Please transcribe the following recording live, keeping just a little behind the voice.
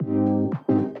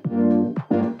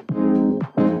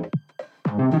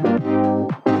Hey.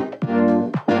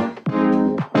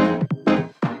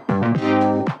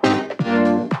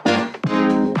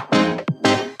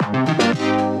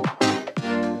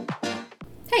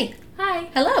 Hi.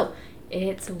 Hello.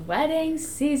 It's wedding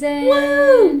season.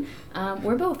 Woo!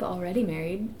 We're both already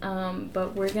married,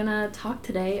 but we're gonna talk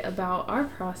today about our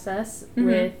process Mm-hmm.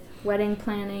 with wedding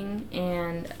planning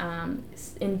and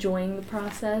enjoying the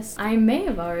process. I may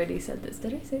have already said this.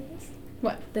 Did I say this?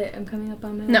 What? That I'm coming up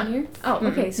on my No. 1 year? Oh,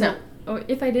 Mm-mm. okay. So, No. or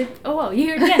if I did, oh well, you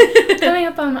heard again. Coming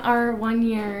up on our 1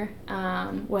 year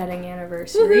wedding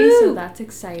anniversary, Woohoo! so that's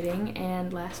exciting.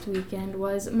 And last weekend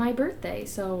was my birthday,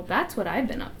 so that's what I've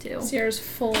been up to. This year's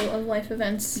full of life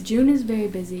events. June is very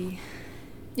busy.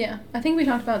 Yeah, I think we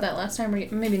talked about that last time.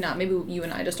 Maybe not. Maybe you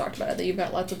and I just talked about it, that you've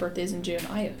got lots of birthdays in June.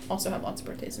 I also have lots of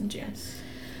birthdays in June.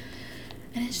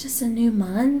 And it's just a new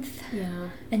month. Yeah.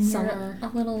 And Summer. you're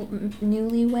a little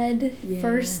newlywed Yeah.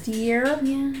 first year.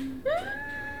 Yeah.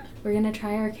 We're gonna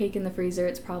try our cake in the freezer.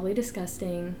 It's probably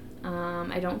disgusting.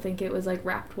 I don't think it was like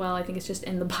wrapped well. I think it's just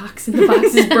in the box, and the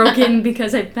box is broken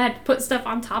because I had to put stuff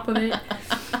on top of it.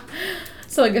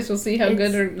 So I guess we'll see how It's-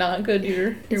 good or not good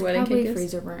your It's wedding probably cake is.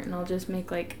 freezer burnt, and I'll just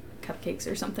make like cupcakes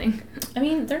or something. I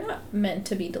mean, they're not meant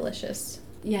to be delicious.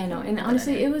 Yeah, I know. And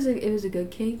honestly, it was a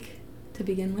good cake to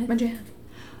begin with. What'd you have?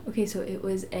 Okay, so it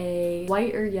was a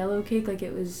white or yellow cake, like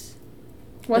it was.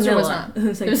 Was or was vanilla. not? It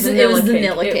was like It was vanilla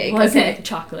vanilla cake. cake, It wasn't okay.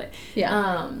 chocolate.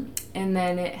 Yeah. And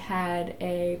then it had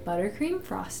a buttercream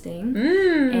frosting,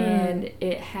 Mmm. and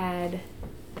it had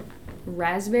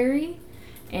raspberry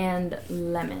and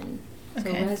lemon. So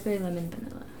Okay. raspberry, lemon,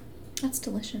 vanilla. That's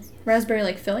delicious. Raspberry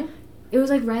like filling? It was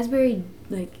like raspberry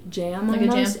like jam Like a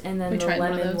almost, jam? and then We the tried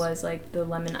one of lemon those. was like the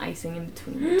lemon icing in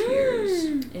between the tiers.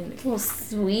 In A the little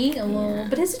sweet, a little. Yeah.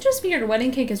 But is it just weird?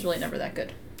 Wedding cake is really never that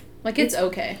good. Like it's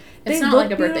okay. It's They not look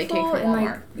like a birthday cake beautiful from and,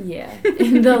 Walmart. like, yeah,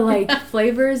 and the like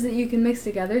flavors that you can mix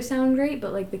together sound great,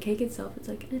 but like the cake itself, it's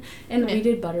like. And Yeah. we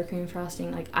did buttercream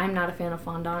frosting. Like I'm not a fan of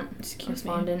fondant. Excuse or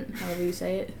me. fondant, however you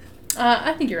say it.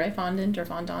 I think you're right, fondant or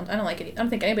fondant. I don't like it. I don't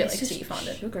think anybody It's likes to just eat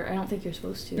fondant. sugar. I don't think you're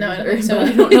supposed to. No, I don't either, think so. but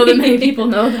I don't know that many people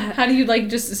know that. How do you like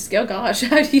just? Oh gosh,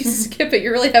 how do you skip it?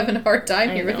 You're really having a hard time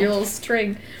I here with know. your little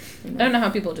string. You I know. don't know how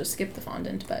people just skip the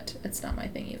fondant, but it's not my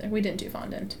thing either. We didn't do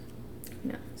fondant.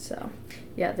 No. So,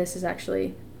 yeah, this is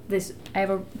actually this. I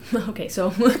have a. Okay, so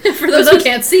For those who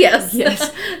can't see us,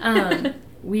 yes.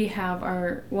 We have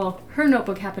our, well, her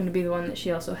notebook happened to be the one that she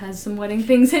also has some wedding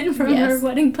things in from her Yes.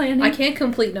 wedding planning. I can't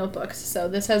complete notebooks, so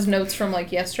this has notes from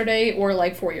like yesterday or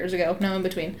like 4 years ago. No in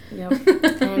between. Yep.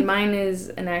 And mine is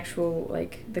an actual,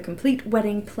 like, the complete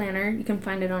wedding planner. You can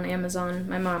find it on Amazon.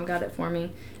 My mom got it for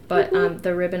me. But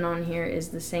the ribbon on here is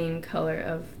the same color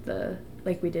of the,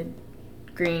 like we did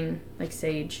green, like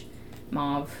sage,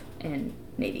 mauve, and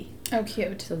navy. Oh,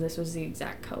 cute. So this was the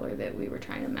exact color that we were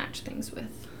trying to match things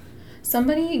with.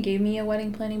 Somebody gave me a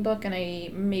wedding planning book, and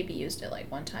I maybe used it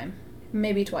like one time,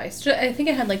 maybe twice. I think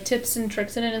it had like tips and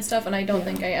tricks in it and stuff, and I don't Yeah.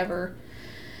 think I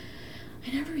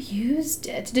never used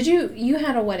it. Did you? You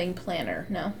had a wedding planner?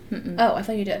 No. Mm-mm. Oh, I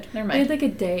thought you did. Never I had mind.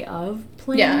 like a day of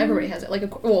planning. Yeah, everybody has it. Like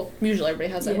usually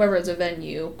everybody has it. Yeah. Whoever is a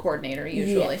venue coordinator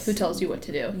usually Yes. who tells you what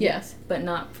to do. Yes, but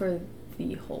not for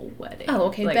the whole wedding. Oh,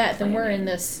 okay, like, bet. Then we're in planning.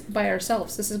 this by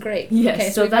ourselves. This is great. Yes, Okay,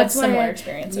 so we've that's had why similar I-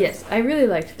 experiences. Yes, I really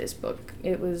liked this book.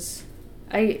 It was,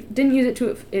 I didn't use it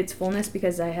to its fullness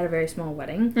because I had a very small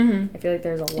wedding. Mm-hmm. I feel like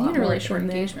there's a lot You had a more really short in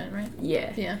there. engagement, right?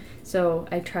 Yeah. Yeah. So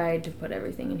I tried to put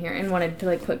everything in here and wanted to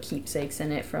like put keepsakes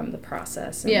in it from the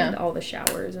process and Yeah. all the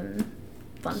showers and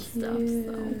fun stuff.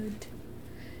 So.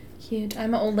 Cute.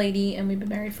 I'm an old lady, and we've been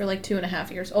married for like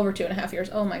 2.5 years. Over 2.5 years.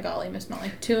 Oh my golly, Miss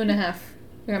Molly. 2.5.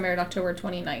 We got married October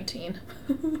 2019.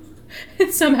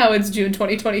 And somehow it's June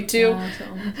 2022. Wow.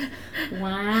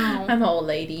 Wow. I'm an old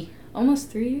lady.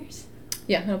 Almost 3 years?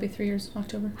 Yeah, it'll be 3 years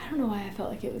October. I don't know why I felt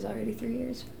like it was already 3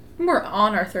 years. We're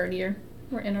on our 3rd year.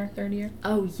 We're in our 3rd year.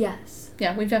 Oh, yes.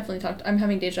 Yeah, we've definitely talked. I'm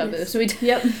having deja vu, Yes. so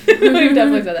Yep. we've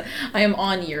definitely said that. I am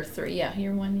on year 3. Yeah,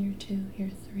 year 1, year 2,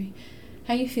 year 3.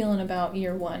 How you feeling about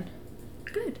year 1?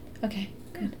 Good. Okay,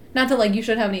 good. Not that like you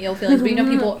should have any ill feelings, but you know,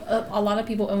 people, a lot of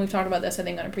people, and we've talked about this I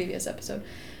think on a previous episode,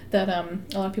 that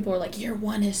a lot of people were like, year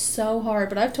 1 is so hard.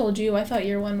 But I've told you, I thought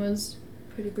year 1 was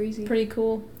Pretty breezy. pretty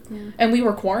cool. Yeah. And we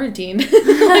were quarantined.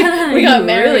 Like, we got You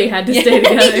married. really had to stay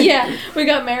together. Yeah, we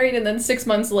got married, and then 6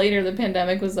 months later, the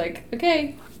pandemic was like,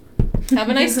 okay, have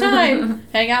a nice time,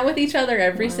 hang out with each other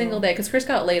every Wow. single day. Because Chris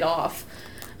got laid off,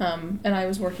 and I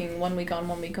was working 1 week on,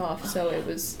 1 week off, so it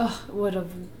was. Oh, would have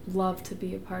loved to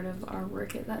be a part of our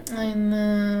work at that time. I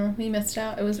know, we missed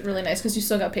out. It was really nice because you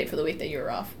still got paid for the week that you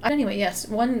were off. Anyway, yes,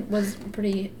 1 was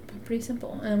pretty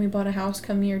simple, and then we bought a house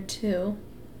come year 2.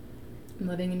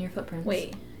 living in your footprints.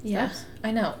 Wait. Yeah. Steps.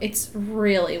 I know. It's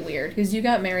really weird because you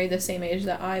got married the same age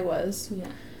that I was. Yeah.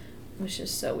 Which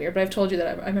is so weird. But I've told you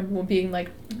that I remember being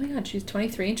like, oh my god, she's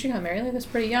 23 and she got married like this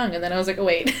pretty young. And then I was like, oh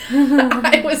wait.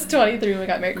 I was 23 when we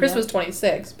got married. Chris was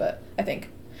 26, but I think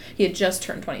he had just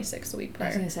turned 26 the week prior. I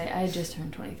was going to say, I had just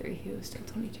turned 23. He was still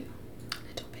 22.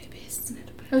 Little babies.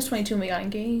 I was 22 when we got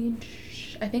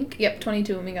engaged. I think. Yep,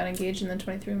 22 when we got engaged and then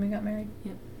 23 when we got married.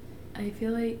 Yep. I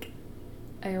feel like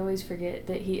I always forget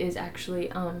that he is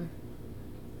actually,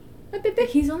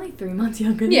 he's only 3 months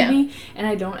younger than me, and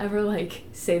I don't ever, like,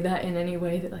 say that in any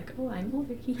way that, like, oh, I'm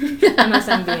older, unless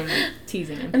I'm being, like,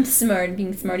 teasing him. I'm smart,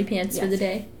 being smarty pants for the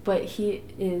day. But he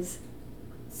is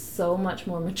so much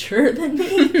more mature than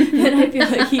me, and I feel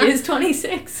like he is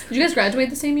 26. Did you guys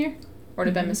graduate the same year? Or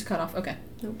did Ben miss a cutoff? Okay.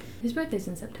 Nope. His birthday's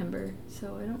in September,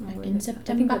 so I don't know. In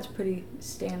September? I think that's pretty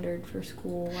standard for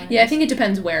school. Yeah, I think it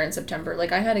depends where in September.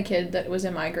 Like, I had a kid that was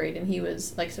in my grade, and he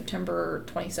was, like, September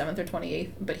 27th or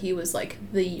 28th, but he was, like,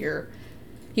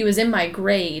 he was in my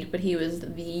grade, but he was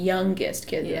the youngest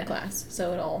kid in the class.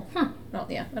 So it all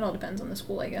depends on the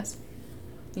school, I guess.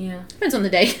 Yeah. Depends on the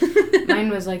day. Mine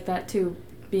was like that, too,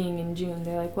 being in June.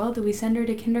 They're like, well, do we send her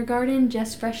to kindergarten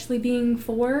just freshly being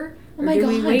 4? Oh my God.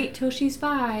 Or do we wait till she's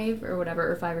 5 or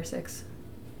whatever, or 5 or 6?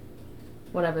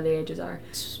 Whatever the ages are.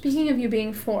 Speaking of you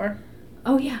being 4.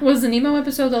 Oh, yeah. Was the Nemo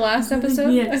episode the last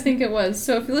episode? Yes. I think it was.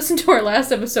 So if you listen to our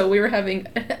last episode, we were having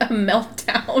a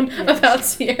meltdown about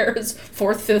Sierra's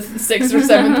 4th, 5th, 6th, or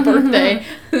 7th birthday.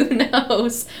 Who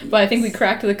knows? But I think we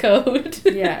cracked the code.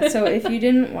 Yeah, so if you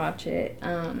didn't watch it,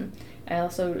 you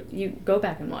go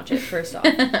back and watch it, first off,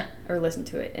 or listen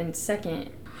to it. And second,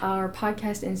 our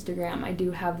podcast Instagram, I do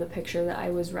have the picture that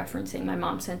I was referencing. My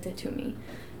mom sent it to me.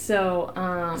 So,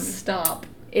 Stop.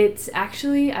 It's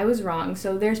actually, I was wrong.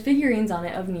 So there's figurines on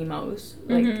it of Nemo's,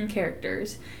 like,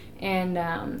 characters. And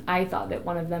I thought that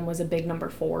one of them was a big number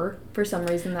 4. For some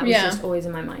reason, that was just always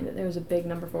in my mind, that there was a big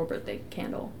number 4 birthday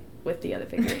candle with the other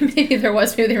figurines. Maybe there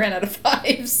was. Maybe they ran out of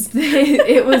 5s.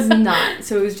 It was not.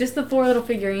 So it was just the 4 little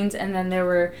figurines, and then there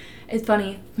were... It's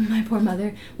funny, my poor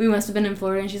mother, we must have been in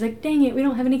Florida, and she's like, dang it, we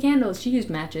don't have any candles. She used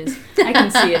matches. I can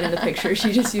see it in the picture.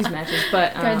 She just used matches.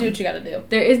 But Gotta do what you gotta do.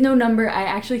 There is no number. I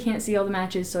actually can't see all the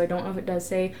matches, so I don't know if it does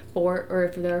say 4, or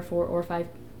if there are 4 or 5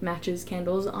 matches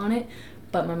candles on it.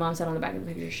 But my mom said on the back of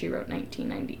the picture she wrote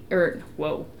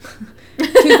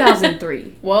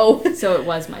 2003. Whoa. So it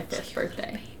was my 5th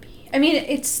birthday. I mean,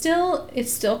 it's still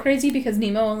crazy because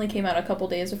Nemo only came out a couple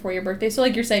days before your birthday. So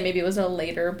like you're saying, maybe it was a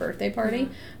later birthday party,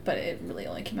 but it really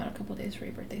only came out a couple days before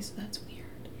your birthday, so that's weird.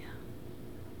 Yeah.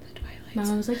 The Twilight. My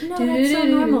mom was like, no, that's so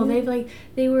normal.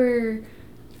 They were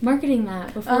marketing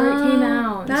that before it came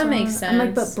out. That makes sense. I'm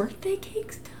like, but birthday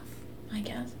cake stuff? I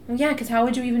guess. Well, yeah, because how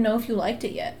would you even know if you liked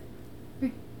it yet?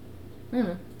 I don't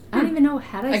know. I don't even know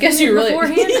how to. I guess you really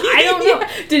beforehand. I don't know.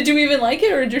 Did you even like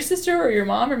it, or did your sister or your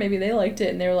mom, or maybe they liked it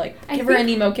and they were like, give her a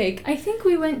Nemo cake? I think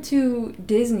we went to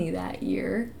Disney that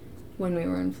year when we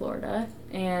were in Florida,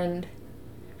 and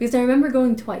because I remember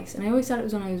going twice, and I always thought it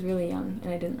was when I was really young,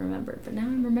 and I didn't remember, but now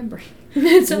I'm remembering.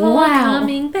 It's all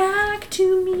coming back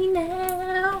to me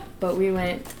now. But we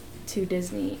went to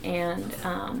Disney, and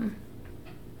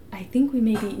I think we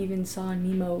maybe even saw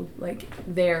Nemo, like,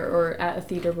 there or at a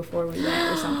theater before we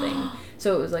went or something.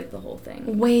 So it was, like, the whole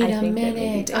thing. Wait a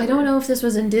minute. I don't know if this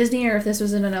was in Disney or if this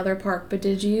was in another park, but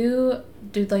did you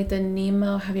do, like, the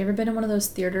Nemo? Have you ever been in one of those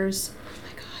theaters? Oh,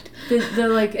 my God. The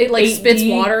like, it, like, 8D, spits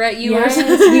water at you or yes,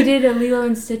 something? we did a Lilo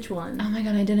and Stitch one. Oh, my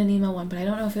God, I did a Nemo one, but I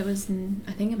don't know if it was in...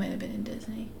 I think it might have been in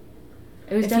Disney.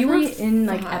 It was definitely in,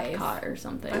 like, Epcot or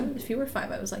something. If you were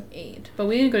 5, I was, like, 8. But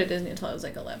we didn't go to Disney until I was,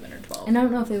 like, 11 or 12. And I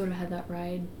don't know if they would have had that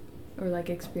ride or, like,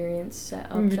 experience set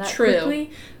up that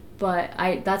quickly. But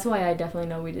that's why I definitely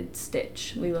know we did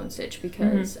Lilo and Stitch,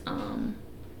 because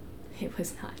it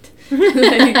was not.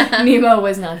 Like, Nemo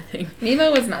was not a thing.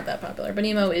 Nemo was not that popular, but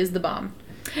Nemo is the bomb.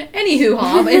 Anywho,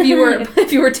 Hob,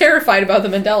 if you were terrified about the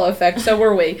Mandela effect, so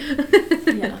were we.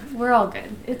 Yeah, we're all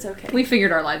good. It's okay. We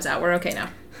figured our lives out. We're okay now.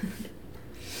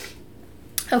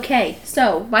 Okay,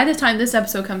 so by the time this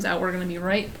episode comes out, we're going to be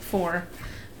right before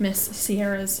Miss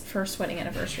Sierra's first wedding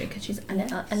anniversary, because she's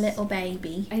a little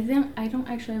baby. I don't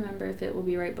actually remember if it will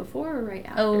be right before or right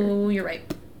after. Oh, you're right.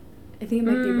 I think it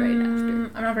might be right after.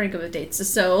 I'm not very good with dates,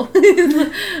 so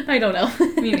I don't know.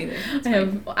 Me neither.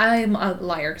 I'm a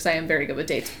liar because I am very good with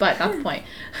dates, but not the point.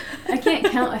 I can't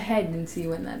count ahead and see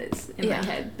when that is in my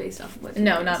head based off of what.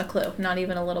 No, not a clue. Not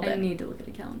even a little bit. I need to look at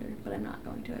a calendar, but I'm not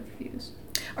going to. I refuse.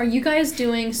 Are you guys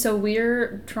doing, so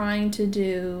we're trying to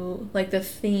do, like, the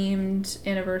themed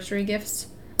anniversary gifts?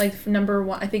 Like, number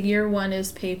 1, I think year 1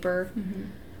 is paper. Mm-hmm.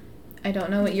 I don't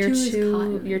know what Year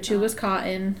year two cotton. was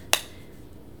cotton.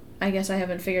 I guess I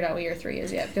haven't figured out what year 3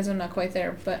 is yet because I'm not quite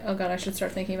there. But oh god, I should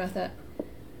start thinking about that.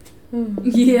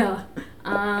 Yeah.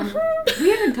 We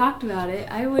haven't talked about it.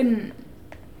 I wouldn't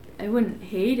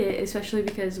hate it, especially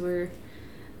because we're,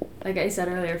 like I said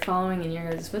earlier, following in your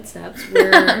guys' footsteps.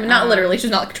 We're not literally. She's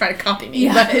not like, trying to copy me,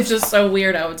 Yeah. but it's just so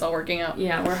weird how it's all working out.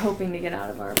 Yeah, we're hoping to get out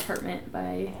of our apartment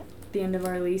by the end of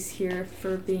our lease here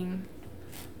for being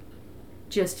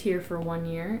just here for 1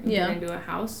 year and Yeah. get into a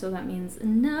house. So that means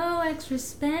no extra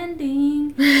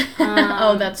spending.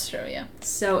 Oh, that's true. Yeah.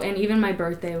 So, and even my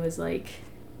birthday was like,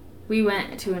 we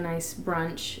went to a nice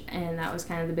brunch, and that was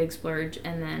kind of the big splurge.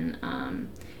 And then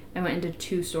I went into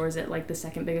 2 stores at like the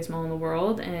second biggest mall in the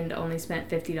world, and only spent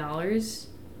 $50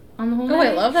 on the whole Oh, night.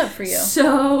 I love that for you.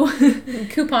 So,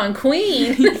 Coupon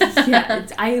queen. yeah,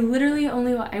 I literally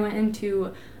I went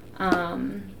into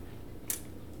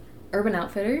Urban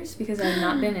Outfitters because I've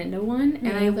not been into one,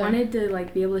 and I either. wanted to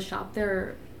like be able to shop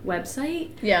their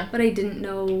website, Yeah. but I didn't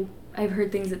know. I've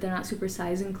heard things that they're not super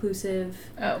size inclusive.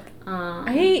 Oh.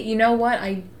 You know what?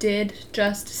 I did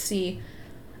just see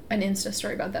an Insta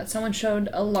story about that. Someone showed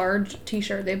a large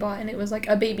t-shirt they bought, and it was like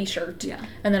a baby shirt. Yeah.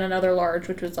 And then another large,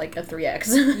 which was like a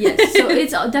 3X. Yes, so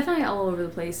it's definitely all over the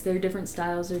place. There are different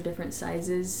styles, there are different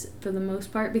sizes for the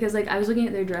most part, because like I was looking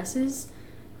at their dresses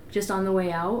just on the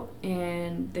way out,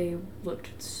 and they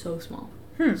looked so small.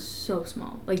 So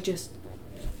small. Like, just,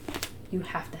 you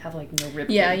have to have like no rib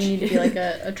Yeah, cage. you need to be like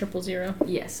a 000.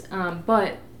 Yes,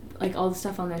 but like all the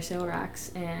stuff on their sale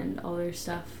racks and all their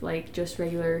stuff, like just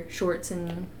regular shorts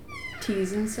and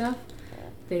tees and stuff,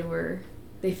 they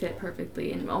fit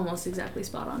perfectly and almost exactly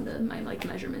spot on to my like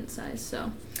measurement size.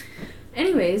 So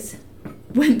anyways,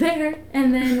 went there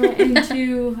and then went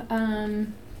into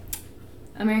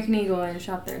American Eagle and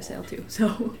shopped their sale too. So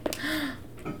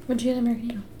What'd you get at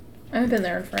American Eagle? I haven't been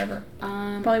there in forever.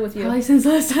 Probably with you. Probably since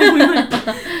last time we went.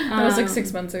 That was like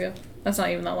 6 months ago. That's not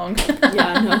even that long.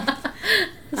 Yeah,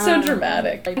 no. So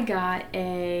dramatic. I got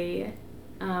a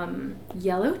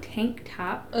yellow tank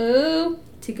top Oh.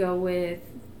 to go with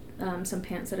some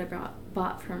pants that I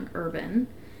bought from Urban.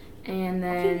 And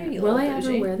then, you will I little ever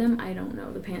bougie. wear them? I don't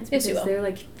know. The pants, Yes, because you will. they're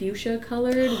like fuchsia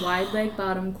colored, wide leg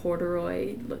bottom,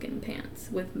 corduroy looking pants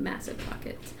with massive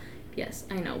pockets. Yes,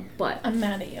 I know, but I'm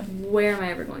mad at you. where am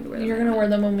I ever going to wear them? You're gonna wear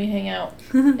them when we hang out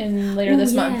in later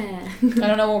this month. Yeah. I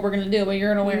don't know what we're gonna do, but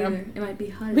you're gonna wear them. It might be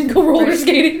hot. We as can go roller frick.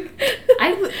 skating.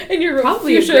 I would And you're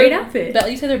probably a fuchsia great outfit.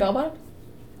 You said they're bell bottom?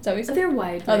 Is that what you said? They're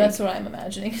wide. Oh, that's what I'm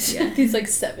imagining. Yeah. These like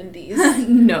 70s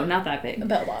No, not that big.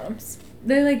 bell bottoms.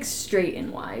 They're like straight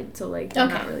and wide, so like they're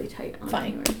not Okay. really tight on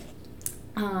Fine.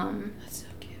 anywhere. That's so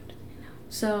cute.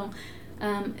 So,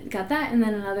 got that, and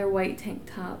then another white tank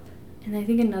top, and I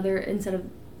think another, instead of,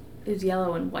 it was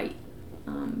yellow and white,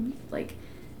 like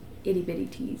itty bitty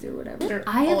tees or whatever. They're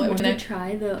I have all over wanted there. to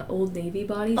try the Old Navy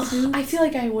bodysuits. I feel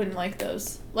like I wouldn't like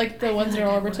those. Like the I ones feel that are like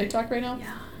all I over would. TikTok right now.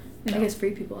 Yeah. No. I guess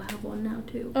free people have one now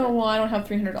too. Oh, well, I don't have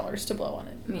 $300 to blow on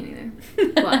it. Me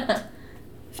neither. But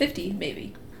 50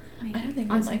 maybe. I don't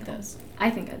think on I'd like sale. those. I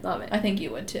think I'd love it. I think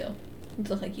you would too. You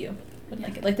look like you would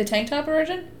like it. Like the tank top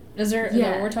version? Is that what we're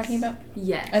Yes. talking about?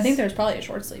 Yes. I think there's probably a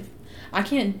short sleeve. I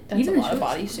can't. That's Even a the lot of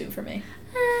short bodysuit for me.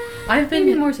 I've been-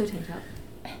 maybe more so tank top.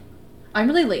 I'm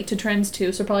really late to trends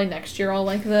too, so probably next year I'll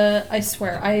like I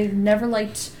swear, I never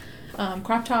liked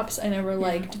crop tops. I never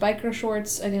liked biker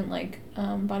shorts. I didn't like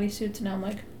bodysuits, and now I'm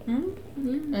like,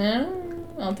 Yeah.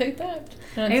 I'll take that.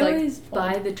 And I it's always like,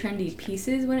 buy the trendy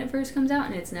pieces when it first comes out,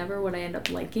 and it's never what I end up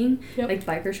liking. Yep. Like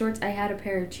biker shorts. I had a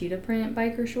pair of cheetah print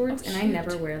biker shorts, and I cute.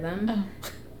 never wear them. Oh.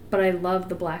 But I love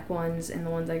the black ones and the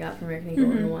ones I got from American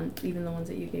Eagle, and Mhm. even the ones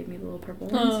that you gave me, the little purple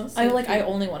ones. I So like. I cute.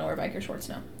 only want to wear biker shorts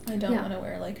now. I don't Yeah. want to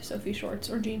wear like Sophie shorts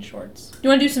or jean shorts. Do you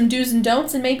want to do some do's and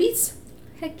don'ts and maybes?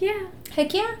 Heck yeah.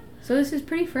 Heck yeah. So this is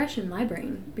pretty fresh in my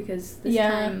brain because this Yeah.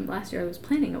 time last year I was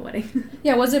planning a wedding.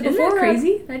 Yeah. Was it Isn't before that or-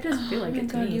 crazy? That does feel like oh my it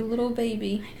to God, me. you little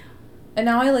baby. And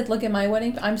now I like look at my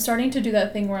wedding. I'm starting to do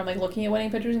that thing where I'm like looking at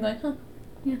wedding pictures and going, huh,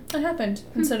 Yeah. that happened.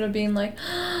 Instead of being like,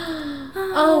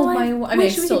 Oh, my. I mean, I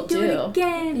wish we still could do it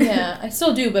again. Yeah, I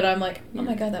still do, but I'm like, oh Yeah.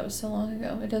 my God, that was so long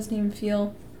ago. It doesn't even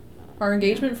feel. Our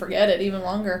engagement, forget it, even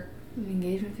longer.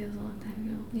 Engagement feels a long time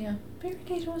ago. Yeah, but your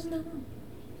engagement wasn't that long.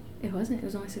 It wasn't. It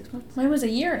was only 6 months. Mine was a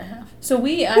year and a half. So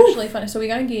we actually so we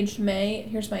got engaged May.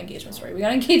 Here's my engagement story. We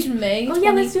got engaged in May. Oh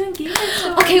yeah, let's do engagement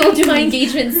story. Okay, we'll do my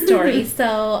engagement story.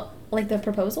 So, like the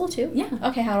proposal too? Yeah.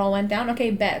 Okay, how it all went down?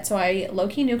 Okay, bet. So I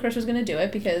low-key knew Chris was going to do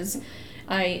it because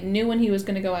I knew when he was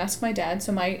going to go ask my dad.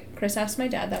 So Chris asked my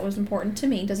dad. That was important to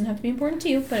me. Doesn't have to be important to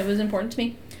you, but it was important to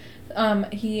me.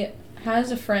 He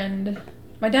has a friend.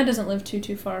 My dad doesn't live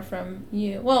too far from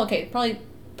you. Well, okay, probably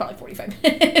probably 45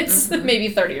 minutes, Mm-hmm. maybe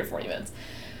 30 or 40 minutes.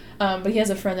 But he has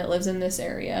a friend that lives in this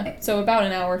area, so about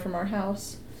an hour from our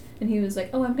house. And he was like,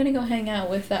 oh, I'm going to go hang out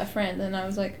with that friend. And I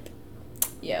was like,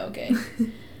 yeah, okay.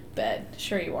 Bet.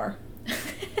 Sure you are.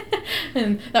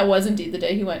 And that was indeed the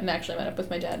day he went and actually met up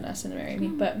with my dad and asked him to marry me.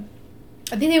 But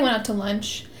I think they went out to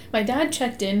lunch. My dad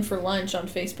checked in for lunch on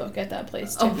Facebook at that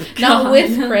place, too. Oh, Not God.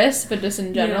 with Chris, but just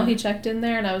in general. Yeah. He checked in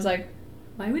there, and I was like,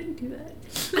 Why would he do that?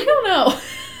 I don't know.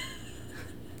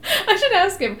 I should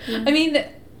ask him. Yeah. I mean,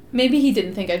 maybe he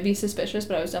didn't think I'd be suspicious,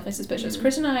 but I was definitely suspicious. Mhm.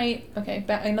 Chris and I,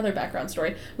 another background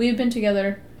story. We've been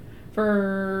together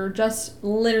for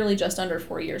literally just under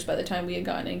 4 years by the time we had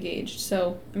gotten engaged.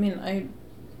 So, I mean, I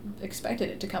expected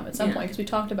it to come at some Yeah. point because we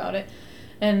talked about it.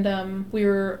 And we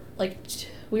were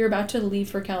about to leave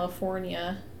for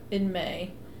California in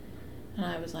May. And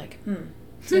I was like,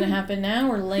 it's going to happen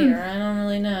now or later? I don't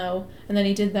really know. And then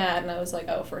he did that, and I was like,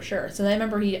 oh, for sure. So then I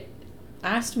remember he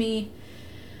asked me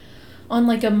on,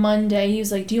 like, a Monday, he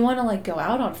was like, do you want to, like, go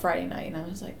out on Friday night? And I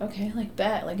was like, okay, like,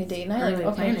 bet, like, a date night? Like, Early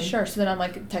okay, planning. sure. So then I'm,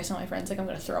 like, texting my friends, like, I'm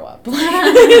going to throw up.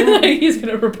 Like, he's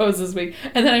going to propose this week.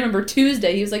 And then I remember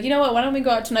Tuesday, he was like, you know what, why don't we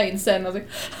go out tonight instead? And I was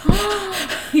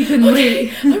like, He couldn't okay,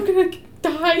 wait. I'm going to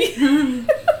die.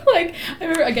 Like, I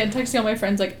remember, again, texting all my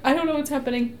friends, like, I don't know what's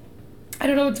happening. I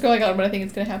don't know what's going on, but I think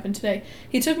it's going to happen today.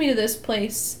 He took me to this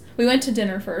place. We went to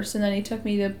dinner first, and then he took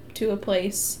me to a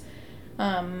place,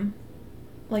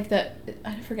 like that,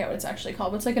 I forget what it's actually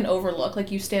called, but it's like an overlook.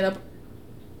 Like, you stand up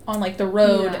on, like, the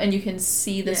road, Yeah. and you can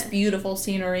see this Yeah. beautiful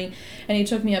scenery. And he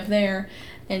took me up there,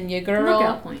 and your A girl...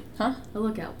 lookout point. Huh? A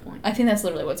lookout point. I think that's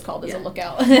literally what it's called, is a Yeah.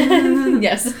 lookout.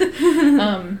 Yes.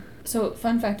 So,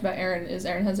 fun fact about Aaron is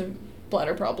Aaron has a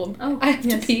bladder problem. Oh, I have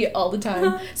yes. to pee all the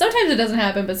time. Sometimes it doesn't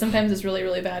happen, but sometimes it's really,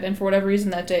 really bad. And for whatever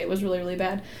reason that day, it was really, really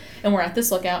bad. And we're at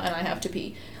this lookout, and I have to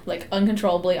pee. Like,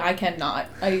 uncontrollably. I cannot.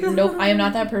 I am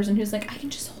not that person who's like, I can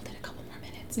just hold it a couple more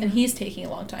minutes. And he's taking a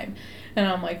long time. And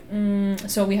I'm like,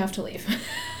 so we have to leave.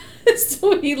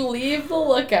 So we leave the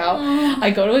lookout. I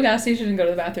go to a gas station and go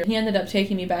to the bathroom. He ended up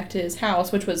taking me back to his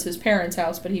house, which was his parents'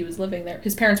 house, but he was living there.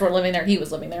 His parents weren't living there. He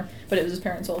was living there, but it was his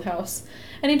parents' old house.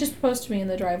 And he just proposed to me in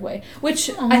the driveway, which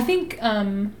I think,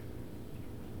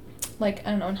 like,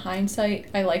 I don't know, in hindsight,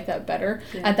 I like that better.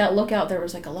 Yeah. At that lookout, there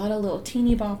was, like, a lot of little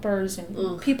teeny boppers and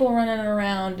Ugh. people running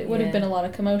around. It would have Yeah. been a lot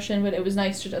of commotion, but it was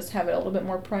nice to just have it a little bit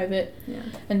more private Yeah.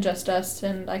 and just us,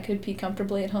 and I could pee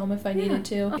comfortably at home if I needed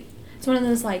to. Oh. It's one of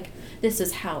those, like, this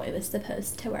is how it was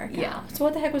supposed to work Yeah. out. So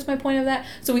what the heck was my point of that?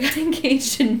 So we got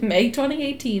engaged in May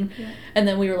 2018, Yeah. and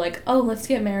then we were like, oh, let's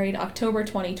get married October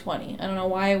 2020. I don't know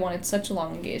why I wanted such a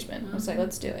long engagement. I was like,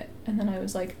 let's do it. And then I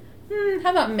was like,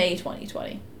 how about May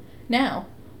 2020? Now,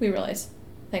 we realize,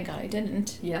 thank God I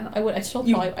didn't. Yeah. I still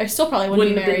probably wouldn't be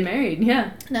Wouldn't have been married. married.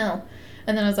 Yeah. No.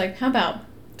 And then I was like, how about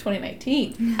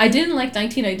 2019? I didn't like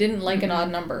 19. I didn't like an Mm-mm.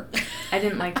 odd number. I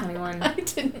didn't like 21. I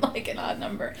didn't like an odd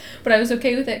number. But I was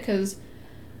okay with it because,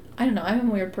 I don't know, I'm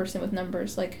a weird person with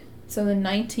numbers. Like, so the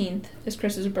 19th is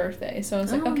Chris's birthday. So I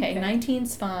was like, Oh, okay, okay.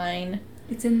 19's fine.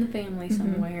 It's in the family Mhm.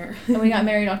 somewhere. And we got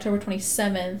married October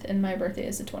 27th, and my birthday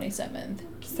is the 27th.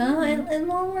 So it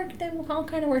all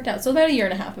kind of worked out. So about a year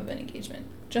and a half of an engagement.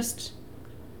 Just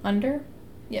under?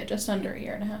 Yeah, just under a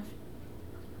year and a half.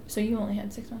 So you only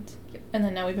had 6 months. Yep. And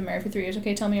then now we've been married for 3 years.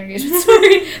 Okay, tell me your engagement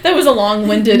story. That was a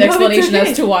long-winded No, it's explanation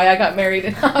okay. as to why I got married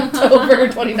in October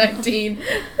 2019.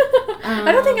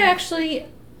 I don't think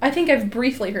I think I've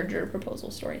briefly heard your proposal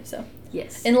story, so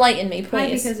Yes. enlighten me, Probably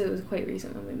please. because it was quite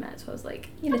recent when we met, so I was like,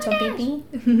 You oh little my gosh. baby.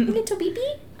 You little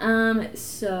baby.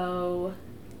 So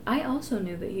I also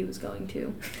knew that he was going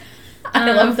to.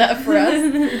 I love that for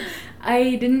us.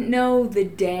 I didn't know the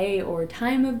day or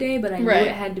time of day, but I knew Right.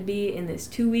 it had to be in this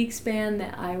 2-week span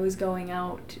that I was going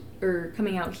out, or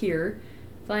coming out here,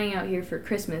 flying out here for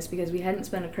Christmas, because we hadn't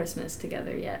spent a Christmas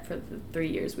together yet for the 3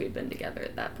 years we'd been together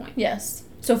at that point. Yes.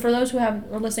 So for those who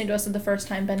were listening to us for the first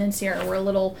time, Ben and Sierra were a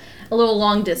little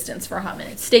long distance for a hot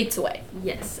minute, states away.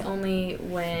 Yes, only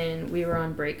when we were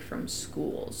on break from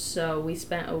school. So we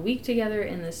spent a week together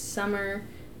in the summer,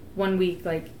 1 week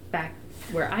like back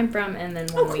where I'm from, and then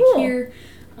one week cool. here.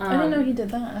 I didn't know he did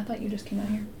that. I thought you just came out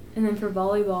here. And then for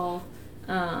volleyball,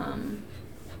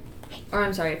 or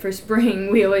I'm sorry, for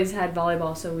spring, we always had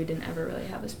volleyball, so we didn't ever really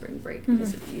have a spring break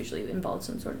because it usually involved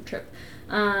some sort of trip.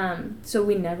 So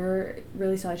we never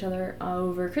really saw each other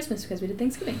over Christmas because we did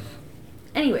Thanksgiving.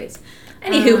 Anyways.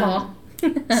 Anywho,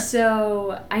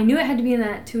 So I knew it had to be in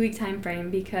that 2-week time frame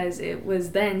because it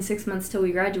was then 6 months till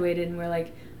we graduated, and we're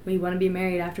like, we want to be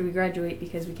married after we graduate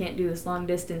because we can't do this long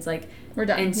distance, like, we're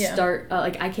done. and yeah. start,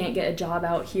 like, I can't get a job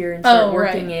out here and start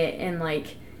working right. it and,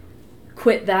 like,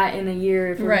 quit that in a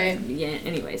year. If we're Right. Yeah,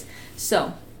 anyways.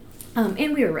 So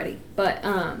And we were ready, but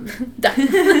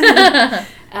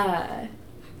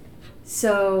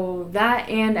so that,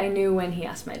 and I knew when he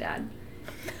asked my dad.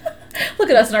 Look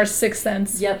at us in our sixth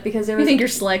sense. Yep, because there was. You think you're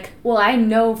slick? Well, I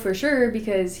know for sure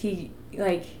because he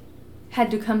had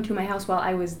to come to my house while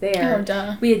I was there. Oh,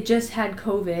 duh. We had just had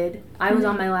COVID. I was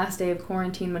on my last day of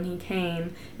quarantine when he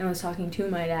came and was talking to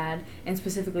my dad, and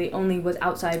specifically only was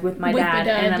outside with my dad,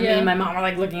 and then me and my mom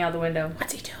were looking out the window.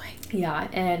 What's he doing? Yeah,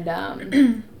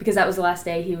 and because that was the last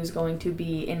day he was going to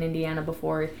be in Indiana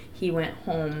before he went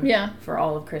home for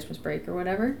all of Christmas break or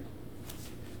whatever.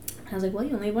 I was like, well,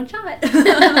 you only have one shot.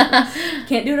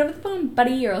 Can't do it over the phone,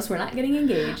 buddy, or else we're not getting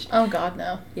engaged. Oh, God,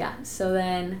 no. Yeah, so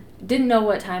then didn't know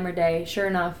what time or day. Sure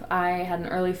enough, I had an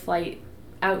early flight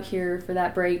out here for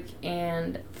that break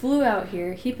and flew out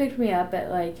here. He picked me up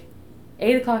at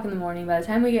 8 o'clock in the morning. By the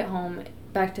time we get home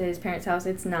back to his parents' house,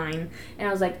 it's 9. And I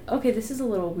was like, okay, this is a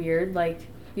little weird.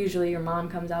 Usually your mom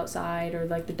comes outside or,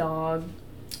 the dog.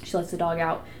 She lets the dog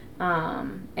out.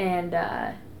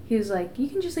 He was like, you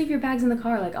can just leave your bags in the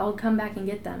car. I'll come back and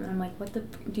get them. And I'm like, what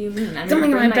do you mean? I'm going to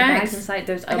bring my bags inside.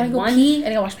 There's I gotta go pee. I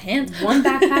gotta wash my hands. One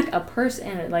backpack, a purse,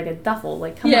 and a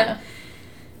duffel. Come on.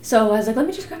 So I was like, let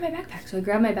me just grab my backpack. So I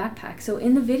grabbed my backpack. So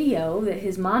in the video that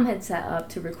his mom had set up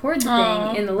to record the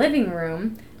thing in the living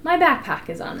room, my backpack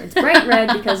is on. It's bright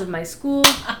red because of my school.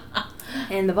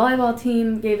 And the volleyball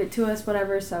team gave it to us,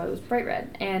 whatever. So it was bright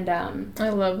red. And I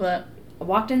love that. I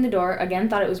walked in the door, again,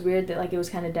 thought it was weird that, it was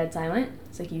kind of dead silent.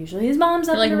 It's usually his mom's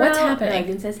up and what's happening?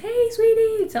 And says, hey,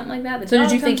 sweetie, something like that. So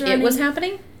did you think it was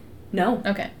happening? No.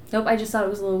 Okay. Nope, I just thought it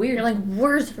was a little weird. You're like,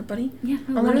 where's everybody? Yeah,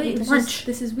 I want to eat lunch.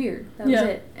 This is weird. That was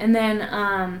it. And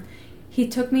then he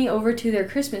took me over to their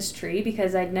Christmas tree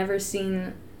because I'd never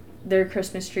seen their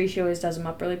Christmas tree. She always does them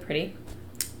up really pretty.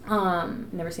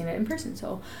 Never seen it in person,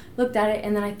 so looked at it,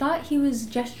 and then I thought he was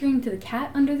gesturing to the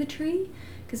cat under the tree,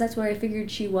 because that's where I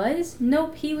figured she was.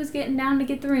 Nope, he was getting down to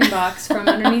get the ring box from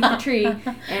underneath the tree,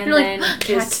 and then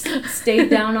just stayed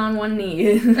down on one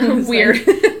knee. Weird.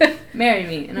 Marry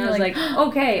me. And I was like,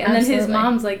 okay. And then his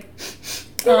mom's like,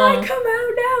 can I come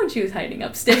out now? And she was hiding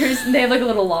upstairs. And they have a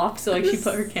little loft, so she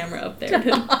put her camera up there.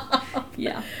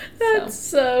 Yeah. That's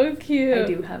so cute. I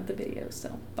do have the video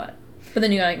still, but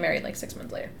then you got married 6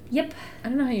 months later. Yep. I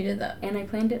don't know how you did that. And I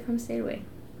planned it from Stay Away.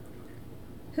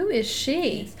 Who is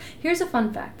she? Here's a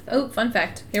fun fact, though. Oh, fun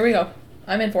fact. Here we go.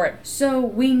 I'm in for it. So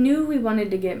we knew we wanted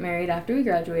to get married after we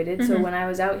graduated. Mm-hmm. So when I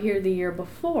was out here the year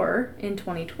before, in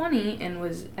 2020,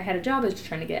 and I had a job, I was just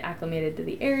trying to get acclimated to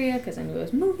the area because I knew I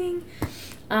was moving.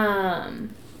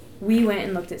 We went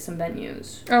and looked at some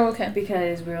venues. Oh, okay.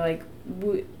 Because we were like,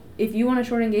 if you want a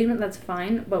short engagement, that's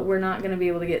fine, but we're not going to be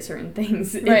able to get certain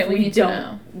things if we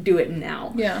don't do it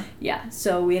now. Yeah. Yeah.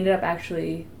 So we ended up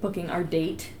actually booking our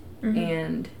date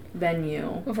and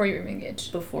venue before you were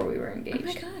engaged. Before we were engaged. Oh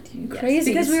my god, you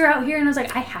crazy! Because we were out here, and I was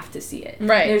like, I have to see it.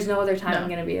 Right. There's no other time I'm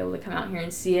going to be able to come out here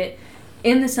and see it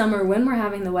in the summer when we're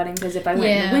having the wedding. Because if I went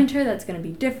in the winter, that's going to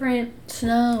be different.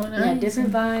 Snow and ice. Yeah,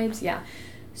 different vibes. Yeah.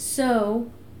 So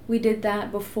we did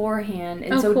that beforehand,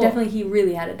 and so definitely he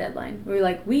really had a deadline. We were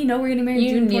like, we know we're getting married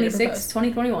June 26,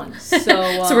 2021. So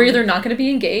so we're either not going to be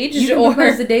engaged you or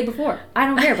propose the day before. I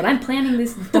don't care, but I'm planning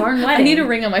this darn wedding. I need a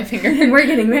ring on my finger. And we're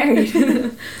getting married.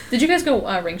 Did you guys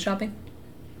go ring shopping?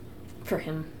 For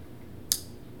him.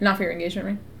 Not for your engagement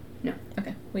ring? No.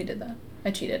 Okay, we did that.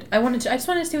 I cheated. I just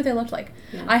wanted to see what they looked like.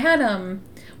 Yeah. I had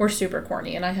we're super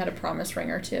corny, and I had a promise ring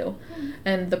or two,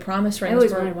 and the promise rings. I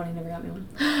always wanted one. He never got me one.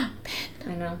 Ben.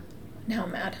 I know. Now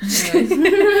I'm mad.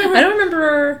 I don't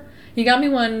remember. He got me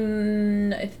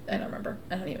one. I don't remember.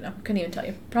 I don't even know. Couldn't even tell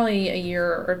you. Probably a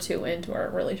year or two into our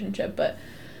relationship, but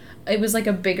it was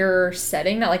a bigger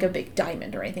setting, not a big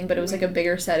diamond or anything, but it was a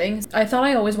bigger setting. I thought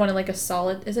I always wanted a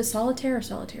solid. Is it solitaire or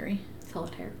solitary?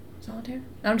 Solitaire. Solitaire?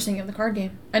 I'm just thinking of the card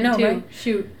game. I know, too. right?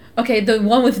 Shoot. Okay, the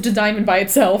one with the diamond by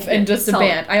itself and just a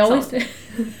band. I always.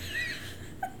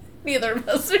 Neither of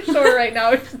us are sure right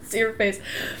now. I should see her face.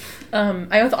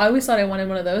 I always thought I wanted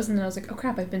one of those, and then I was like, oh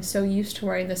crap, I've been so used to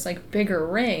wearing this bigger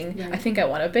ring. Yeah. I think I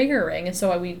want a bigger ring, and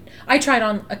so I tried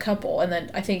on a couple, and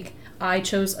then I think I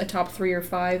chose a top 3 or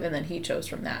 5, and then he chose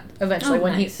from that. Eventually,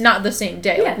 nice. he not the same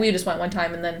day. We just went one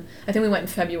time, and then I think we went in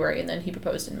February, and then he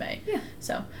proposed in May. Yeah.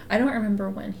 So I don't remember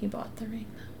when he bought the ring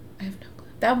though. I have no clue.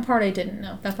 That part I didn't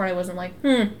know. That part I wasn't like,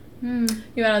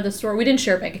 you out of the store. We didn't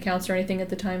share bank accounts or anything at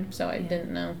the time, so I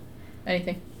didn't know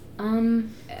anything.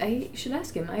 I should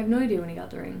ask him. I have no idea when he got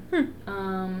the ring.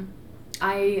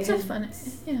 It's so fun.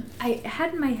 Yeah. I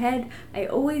had in my head, I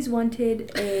always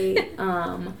wanted a,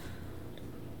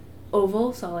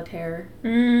 oval, solitaire,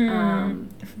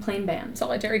 plain band.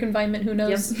 Solitary confinement, who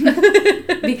knows?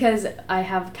 Yep. Because I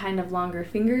have kind of longer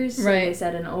fingers, so Right. they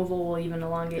said an oval will even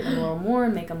elongate them a little more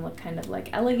and make them look kind of like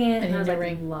elegant. And I was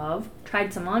like, love.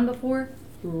 Tried some on before,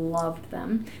 loved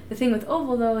them. The thing with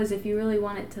oval though is if you really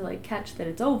want it to like catch that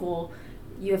it's oval,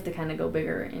 you have to kind of go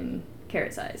bigger in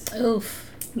carat size.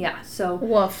 Oof. Yeah, so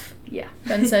Woof. yeah.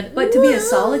 Ben said, But to be a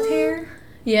solitaire,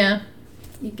 yeah.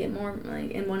 you get more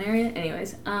like in one area.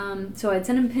 Anyways, so I'd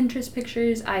sent him Pinterest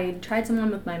pictures. I tried some on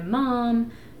with my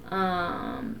mom,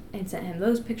 and sent him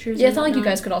those pictures. Yeah, it's not like you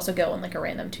whatnot. guys could also go on like a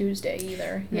random Tuesday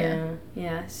either.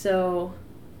 Yeah. So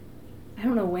I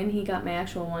don't know when he got my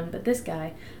actual one, but this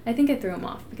guy, I think I threw him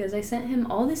off because I sent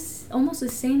him all this almost the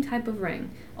same type of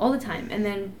ring all the time, and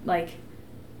then like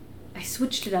I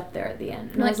switched it up there at the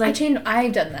end. And I was like,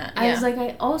 I've done that. I was like,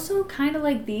 I also kind of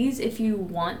like these if you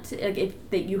want to, like if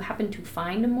that you happen to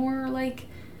find a more like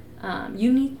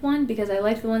unique one, because I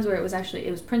liked the ones where it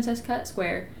was princess cut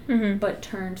square, but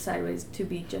turned sideways to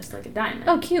be just like a diamond.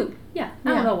 Oh, cute. Yeah, I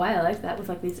don't know why I like that with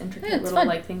like these intricate little fun.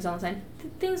 like things on the side.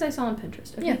 Things I saw on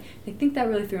Pinterest. Okay? Yeah. I think that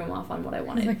really threw him off on what I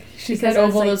wanted. Like, she Because said I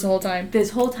was oval like, this whole time. This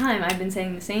whole time I've been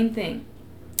saying the same thing,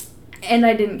 and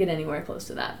I didn't get anywhere close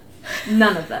to that.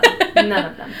 None of them. None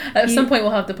of them. At some point,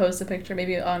 we'll have to post a picture.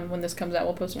 Maybe on when this comes out,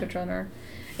 we'll post a picture on our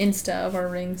Insta of our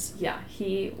rings. Yeah,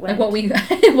 he went. Like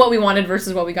what we wanted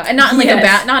versus what we got, and not in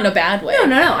like not in a bad way.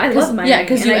 No. I love my ring,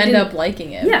 because you end up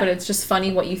liking it. Yeah. But it's just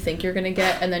funny what you think you're gonna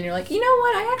get, and then you're like, you know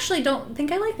what? I actually don't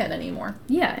think I like that anymore.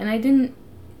 Yeah, and I didn't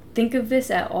think of this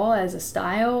at all as a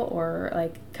style or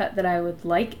like cut that I would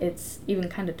like. It's even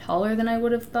kind of taller than I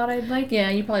would have thought I'd like. Yeah,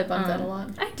 you probably bump that a lot.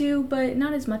 I do, but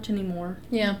not as much anymore.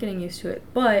 Yeah, I'm getting used to it.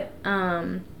 But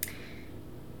I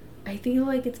feel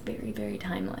like it's very, very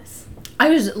timeless. I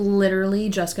was literally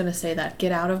just gonna say that.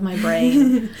 Get out of my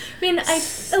brain. I mean,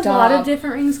 a lot of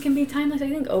different rings can be timeless. I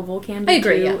think oval can be I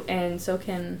agree, too, and so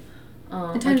can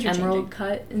times like are emerald changing.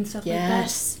 cut and stuff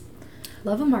Yes. like that.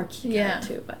 Love a marquee cut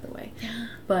too, by the way. Yeah.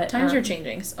 But Times are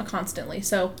changing constantly.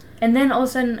 So. And then all of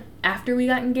a sudden, after we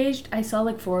got engaged, I saw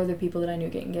like 4 other people that I knew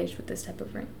get engaged with this type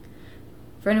of ring.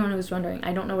 For anyone who's wondering,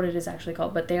 I don't know what it is actually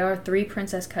called, but they are 3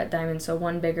 princess cut diamonds, so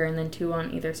 1 bigger and then 2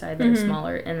 on either side that are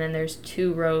smaller, and then there's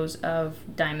 2 rows of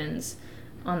diamonds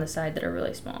on the side that are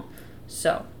really small.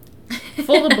 So,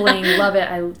 full of bling, love it.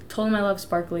 I told him I love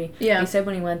sparkly. Yeah. He said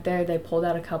when he went there, they pulled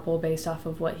out a couple based off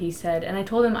of what he said, and I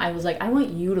told him, I was like, I want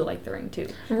you to like the ring too.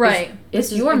 Right.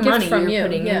 It's your money from you're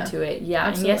putting yeah. into it. Yeah,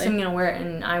 Absolutely. and yes, I'm going to wear it,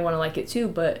 and I want to like it too,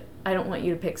 but I don't want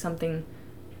you to pick something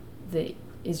that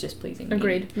is just pleasing me.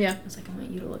 Agreed. Yeah. I was like, I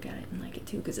want you to look at it and like it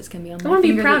too, because it's going to be on I my want to be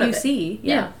finger proud that of you it. see.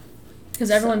 Yeah.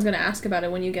 Because everyone's going to ask about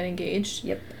it when you get engaged.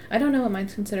 Yep. I don't know what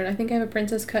mine's considered. I think I have a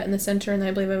princess cut in the center, and I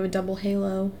believe I have a double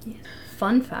halo. Yeah.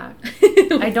 Fun fact.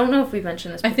 I don't know if we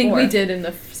mentioned this before. I think we did in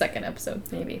the second episode.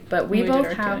 Maybe. But we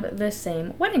both have the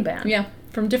same wedding band. Yeah.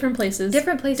 From different places.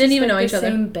 Different places. Didn't even know the each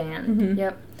other. Same band. Mhm.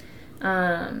 Yep.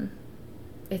 I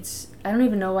don't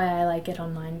even know why I like it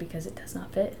online, because it does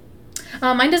not fit.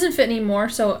 Mine doesn't fit anymore,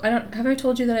 so have I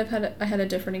told you that I had a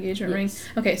different engagement ring?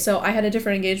 Okay, so I had a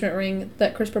different engagement ring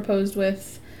that Chris proposed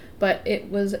with, but it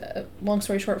was, long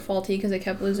story short, faulty because I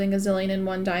kept losing a zillion and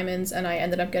one diamonds, and I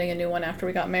ended up getting a new one after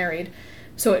we got married.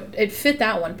 So it fit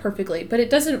that one perfectly, but it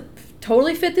doesn't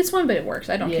totally fit this one, but it works.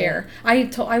 I don't care.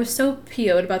 I was so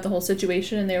PO'd about the whole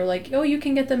situation, and they were like, oh, you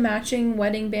can get the matching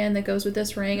wedding band that goes with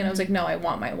this ring, and I was like, no, I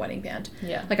want my wedding band.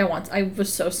 Yeah. Like, I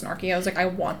was so snarky. I was like, I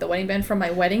want the wedding band from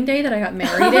my wedding day that I got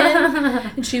married in.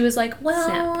 And she was like,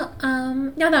 well,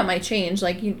 now that might change.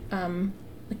 Like,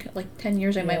 like 10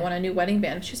 years, I might want a new wedding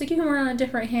band. She's like, you can wear it on a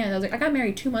different hand. I was like, I got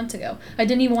married 2 months ago. I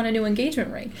didn't even want a new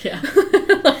engagement ring. Yeah.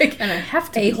 Like, and I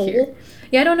have to a-hole. be here.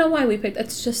 Yeah, I don't know why we picked.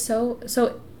 It's just so.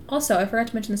 Also, I forgot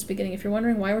to mention this at the beginning. If you're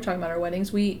wondering why we're talking about our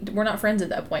weddings, we're not friends at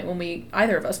that point when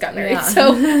either of us got married. Yeah.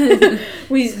 So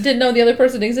we didn't know the other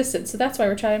person existed. So that's why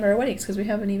we're chatting about our weddings, because we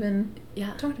haven't even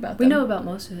talked about them. We know about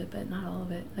most of it, but not all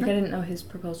of it. Like, I didn't know his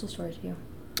proposal story to you.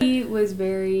 He was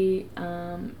very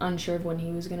unsure of when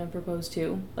he was going to propose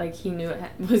too. Like, he knew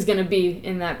it was going to be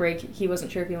in that break. He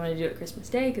wasn't sure if he wanted to do it Christmas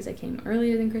Day, because I came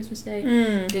earlier than Christmas Day.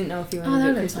 Didn't know if he wanted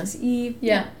to do it Christmas Eve.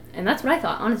 Yeah. And that's what I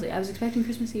thought, honestly. I was expecting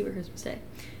Christmas Eve or Christmas Day.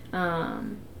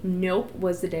 Nope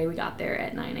was the day we got there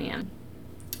at 9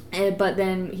 a.m. But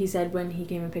then he said when he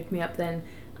came and picked me up, then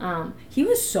he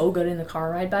was so good in the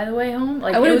car ride, by the way, home.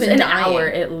 Like, it was an hour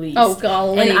at least. Oh,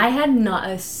 golly. And I had not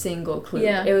a single clue.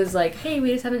 Yeah. It was like, hey,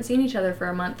 we just haven't seen each other for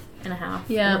a month and a half.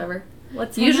 Yeah. Or whatever.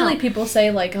 Let's Usually hang out. people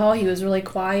say, like, oh, he was really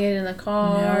quiet in the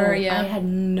car. No, Yeah. I had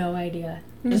no idea.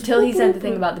 Just Until he said the boop,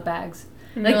 thing boop. about the bags.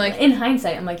 And Like, you're like, in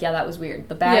hindsight, I'm like, yeah, that was weird.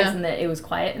 The bags Yeah. and it was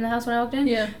quiet in the house when I walked in.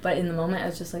 Yeah. But in the moment, I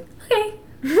was just like, okay,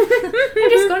 I'm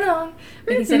just going along.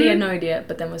 But he said he had no idea,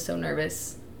 but then was so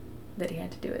nervous that he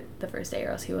had to do it the first day,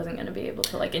 or else he wasn't going to be able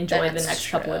to like enjoy That's the next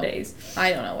couple of true. days.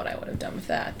 I don't know what I would have done with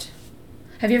that.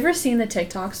 Have you ever seen the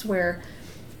TikToks where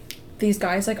these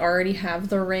guys like already have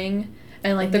the ring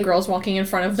and like And the they- girls walking in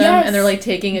front of them and they're Yes! like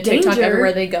taking a TikTok Danger.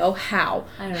 everywhere they go? How?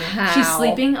 I don't know. How? She's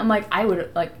sleeping. I'm like, I would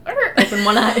like open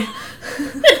one eye.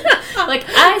 Like,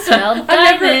 I smell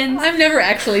diamonds. I'm never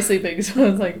actually sleeping, so I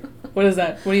was like, what is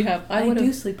that? What do you have? I would've-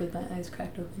 do sleep with my eyes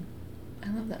cracked open. I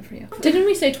love that for you. Didn't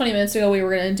we say 20 minutes ago we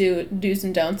were going to do do's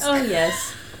and don'ts? Oh,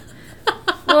 yes.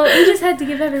 Well, we just had to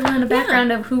give everyone a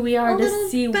background of who we are A to little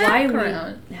see background.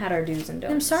 why we had our do's and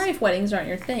don'ts. I'm sorry if weddings aren't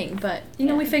your thing, but, you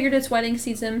know, we figured it's wedding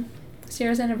season.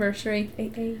 Sierra's anniversary.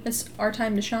 It's our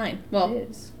time to shine. Well, It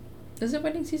is. is it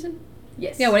wedding season?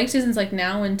 Yes. Yeah, wedding season's like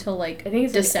now until like I think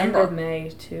it's December. the end of May,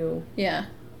 too. Yeah.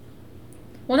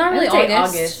 Well, not I really would say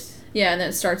August. Yeah, and then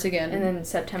it starts again. And then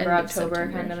September, End of October,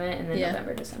 September. kind of it, and then Yeah.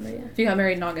 November, December, yeah. If you got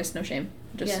married in August, no shame.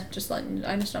 Yeah. Just letting.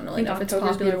 I just don't I really think know if it's a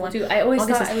October's popular beautiful one. too. I always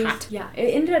August thought is it was, hot. yeah.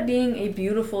 It ended up being a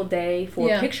beautiful day for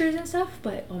Yeah. pictures and stuff,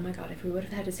 but oh my god, if we would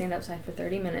have had to stand outside for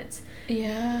 30 minutes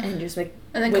Yeah. and just like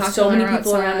And then with cocktail so many hour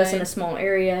people around us in outside. a small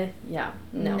area, yeah,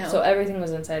 no. No. So everything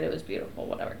was inside. It was beautiful.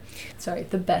 Whatever. Sorry.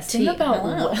 The best Tea, thing about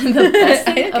hello. the best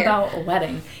I thing don't care. about a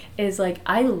wedding is like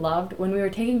I loved when we were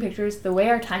taking pictures. The way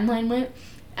our timeline went.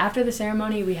 After the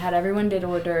ceremony, we had everyone did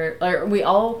order, or we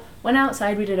all went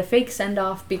outside. We did a fake send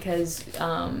off because.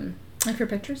 Like for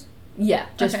pictures? Yeah,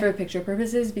 just Okay. for picture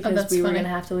purposes because that's we were funny. gonna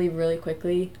have to leave really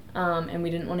quickly, and we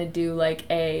didn't want to do like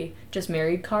a just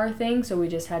married car thing, so we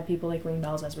just had people like ring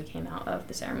bells as we came out of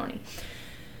the ceremony.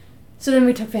 So then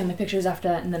we took family pictures after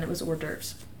that, and then it was hors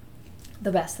d'oeuvres.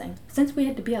 The best thing, since we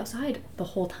had to be outside the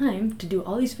whole time to do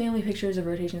all these family pictures of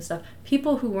rotation stuff,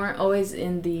 people who weren't always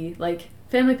in the like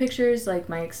family pictures, like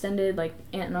my extended like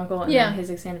aunt and uncle and Yeah. then his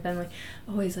extended family,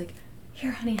 always like.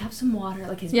 Here, honey, have some water.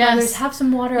 Like his Yes. brothers, have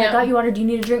some water. Yeah. I got you water. Do you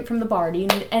need a drink from the bar? Do you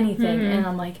need anything? Mhm. And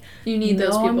I'm like, You need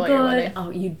those "No, people I'm at your good." wedding. Oh,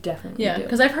 you definitely Yeah, do.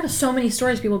 because I've heard of so many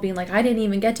stories, people being like, I didn't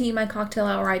even get to eat my cocktail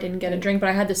hour, I didn't get a drink, but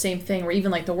I had the same thing where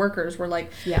even like the workers were like,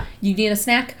 Yeah. you need a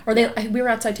snack? Or we were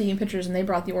outside taking pictures and they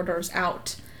brought the hors d'oeuvres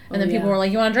out. And Oh, then people yeah. were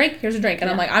like, you want a drink? Here's a drink. And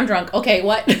I'm Yeah. like, I'm drunk. Okay,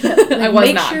 what? Like, I was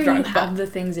make not sure drunk. you but have the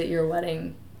things at your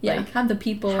wedding. yeah, Like, have the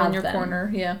people in have your them. corner.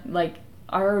 Yeah. like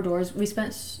our hors d'oeuvres, we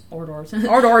spent hors d'oeuvres.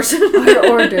 Hors d'oeuvres. Our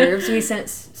hors d'oeuvres, we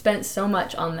spent so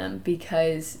much on them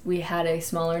because we had a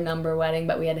smaller number wedding,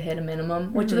 but we had to hit a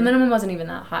minimum, which the Mhm. minimum wasn't even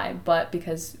that high, but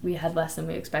because we had less than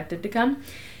we expected to come,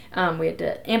 we had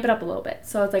to amp it up a little bit.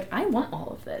 So I was like, I want all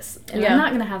of this, and Yeah. I'm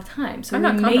not gonna have time. So I'm we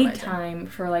not made compromising. time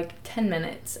for like 10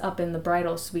 minutes up in the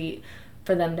bridal suite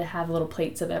for them to have little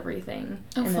plates of everything,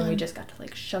 Oh, and then we fun. just got to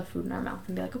like shove food in our mouth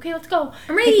and be like, okay, let's go,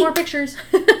 I'm ready. take more pictures.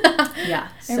 Yeah.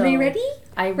 Are we ready?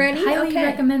 I Ready? highly Okay.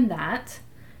 recommend that.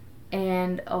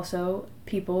 And also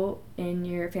people in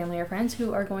your family or friends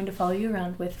who are going to follow you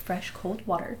around with fresh cold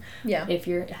water Yeah. if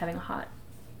you're having a hot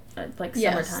like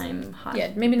Yes. summertime hot Yeah,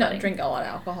 maybe not wedding. drink a lot of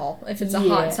alcohol if it's a Yeah.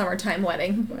 hot summertime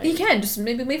wedding. Right. You can just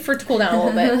maybe wait for it to cool down a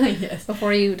little bit Yes.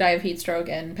 before you die of heat stroke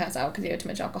and pass out because you had too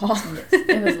much alcohol.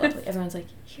 It was lovely. Everyone's like,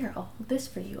 here, I'll hold this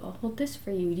for you. I'll hold this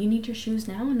for you. Do you need your shoes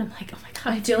now? And I'm like, oh my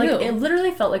god, I feel do. like it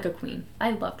literally felt like a queen.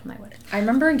 I loved my wedding. I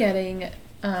remember getting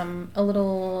a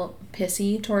little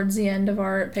pissy towards the end of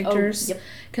our pictures yep.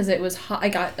 because it was hot.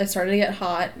 I started to get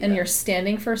hot, and Yeah. you're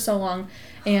standing for so long,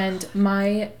 and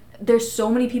There's so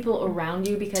many people around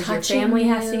you because your Touching family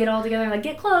has to you. get all together and like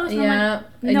get close. And I'm yeah, like,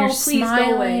 and no, you're please smiling.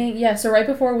 go away. Yeah, so right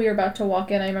before we were about to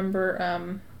walk in, I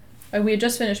remember we had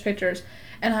just finished pictures,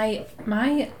 and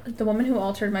the woman who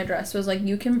altered my dress was like,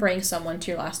 you can bring someone to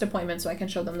your last appointment so I can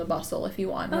show them the bustle if you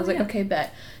want. And I Oh, was like, yeah. okay,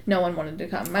 bet. No one wanted to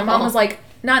come. My Aw. mom was like,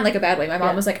 not in like a bad way. My mom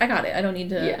Yeah. was like, I got it. I don't need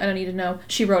to. Yeah. I don't need to know.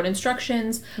 She wrote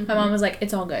instructions. My mom was like,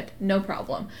 it's all good, no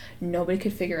problem. Nobody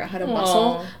could figure out how to bustle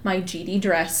Aw. my GD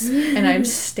dress, and I'm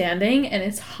standing and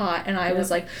it's hot, and I was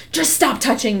Yep. like, just stop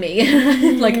touching me.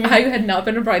 Like I had not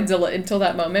been a bridezilla until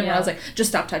that moment when I Yeah. was like, just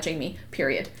stop touching me.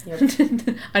 Period.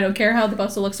 Yep. I don't care how the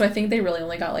bustle looks. So I think they really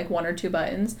only got like 1 or 2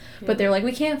 buttons, Yeah. but they're like,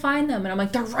 we can't find them, and I'm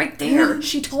like, they're right there.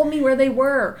 She told me where they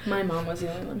were. My mom was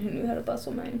the only one who knew how to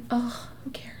bustle mine. Oh, who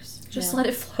cares? Just Yeah. let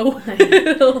it flow. I-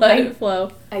 Let it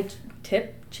flow. I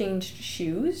changed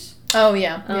shoes. Oh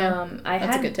yeah, yeah. I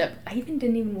That's had a good tip. I even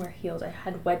didn't even wear heels. I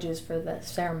had wedges for the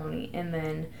ceremony, and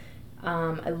then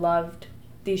I loved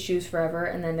these shoes forever.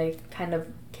 And then they kind of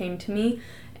came to me.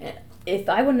 If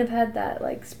I wouldn't have had that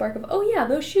like spark of, oh yeah,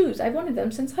 those shoes, I've wanted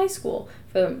them since high school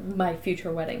for my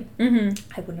future wedding,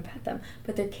 Mm-hmm. I wouldn't have had them.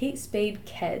 But they're Kate Spade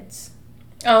Keds.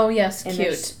 Oh, yes, And they're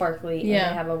cute. sparkly, Yeah.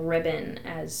 and they have a ribbon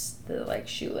as the, like,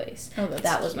 shoelace. Oh, that's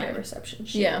That was my cute. reception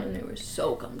shit, Yeah. and they were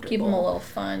so comfortable. Keep them a little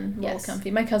fun, a little Yes. comfy.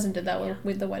 My cousin did that Yeah.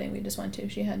 with the wedding we just went to.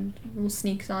 She had little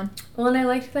sneaks on. Well, and I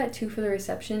liked that, too, for the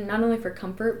reception, not only for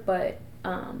comfort, but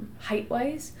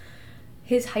height-wise.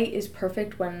 His height is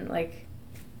perfect when, like,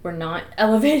 we're not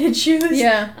elevated shoes.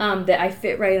 Yeah. That I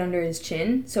fit right under his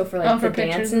chin. So for, like, Oh, for the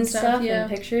dance pictures and and stuff, stuff yeah. and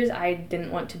pictures, I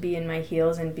didn't want to be in my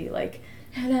heels and be, like,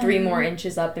 Hello. 3 more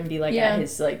inches up and be, like, Yeah. at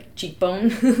his, like,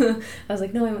 cheekbone. I was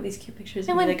like, no, I want these cute pictures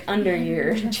to be, like, under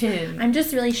your chin. I'm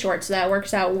just really short, so that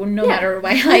works out no Yeah. matter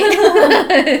my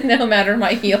height, no matter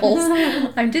my heels.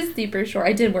 I'm just super short.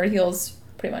 I did wear heels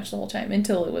pretty much the whole time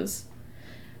until it was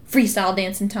freestyle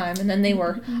dancing time, and then they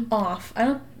were off.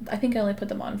 I think I only put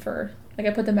them on for, like,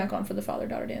 I put them back on for the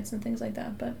father-daughter dance and things like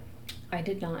that, but. I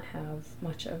did not have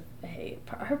much of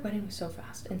our wedding was so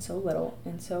fast and so little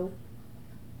and so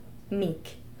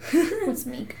meek. What's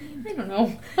meek? I don't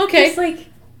know. Okay. Just, like,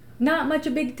 not much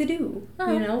a big to-do,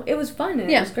 Oh. you know? It was fun,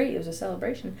 and Yeah. it was great. It was a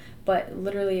celebration. But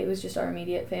literally, it was just our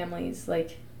immediate families.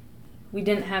 Like, we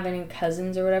didn't have any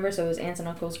cousins or whatever, so it was aunts and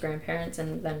uncles, grandparents,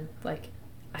 and then, like,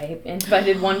 I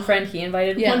invited one friend, he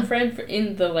invited Yeah. one friend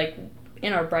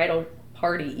in our bridal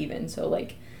party even, so,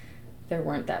 like, there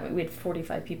weren't that many. We had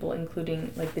 45 people,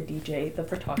 including, like, the DJ, the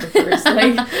photographers,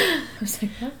 like... I was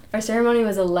like, what? Our ceremony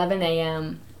was 11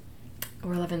 a.m.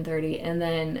 or 11:30, and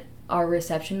then our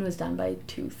reception was done by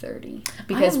 2:30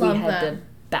 because we love had that. to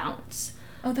bounce.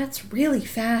 Oh, that's really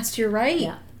fast. You're right.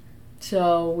 Yeah.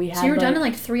 So we had. So you were done in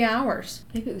like 3 hours.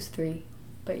 Maybe it was 3,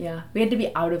 but yeah, we had to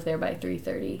be out of there by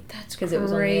 3:30. That's because it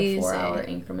was only a 4-hour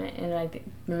increment, and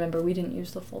remember we didn't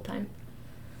use the full time.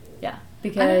 Yeah,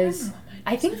 because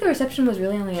I think the reception was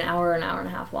really only an hour and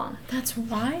a half long. That's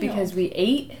wild. Because we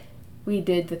ate, we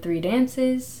did the 3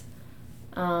 dances.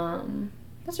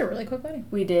 That's a really quick wedding.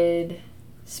 We did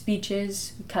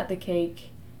speeches, we cut the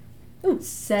cake, Ooh.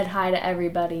 said hi to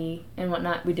everybody and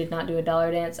whatnot. We did not do a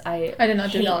dollar dance. I did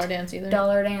not do hate dollar dance either.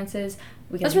 Dollar dances.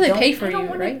 That's where they pay for I don't you,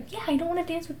 wanna, right? Yeah, I don't want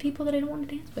to dance with people that I don't want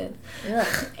to dance with.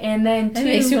 Ugh. And then That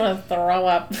makes you want to throw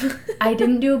up. I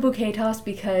didn't do a bouquet toss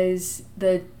because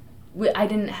I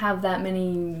didn't have that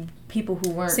many people who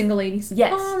weren't Single ladies.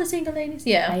 Yes. Oh, the single ladies.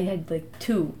 Yeah. I had like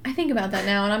 2. I think about that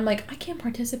now, and I'm like, I can't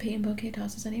participate in bouquet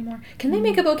tosses anymore. Can they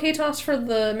make a bouquet toss for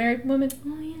the married women?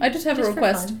 Oh, yeah. I just have a Just for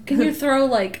request. fun. Can you throw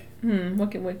like,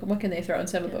 what can they throw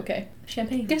instead of a bouquet?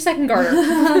 Champagne. Get a second garter.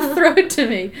 Throw it to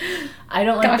me. I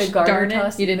don't like Gosh, the garter darn it.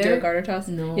 toss. You didn't do either. a garter toss?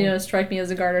 No. You know, strike me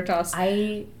as a garter toss.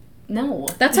 No.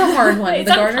 That's a hard one. It's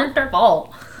The garter.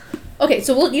 uncomfortable. Okay,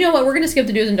 so you know what? We're gonna skip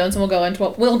the do's and don'ts, and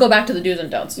we'll go back to the do's and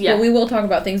don'ts. Yeah. But we will talk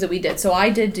about things that we did. So I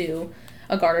did do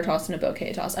a garter toss and a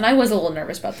bouquet toss, and I was a little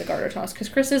nervous about the garter toss because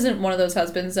Chris isn't one of those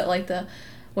husbands that like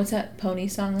what's that pony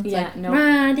song? That's Yeah, like, no.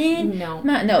 riding. No.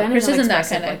 No, Ben Chris is not isn't that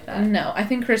expressive kind of. like that. No, I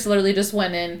think Chris literally just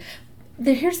went in.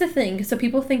 Here's the thing. So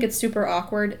people think it's super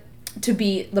awkward to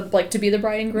be the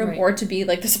bride and groom Right. or to be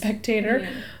like the spectator.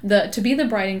 To be the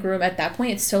bride and groom at that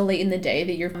point, it's so late in the day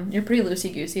that you're pretty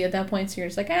loosey goosey at that point. So you're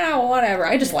just like, whatever.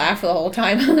 I just laughed for the whole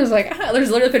time. I was like, there's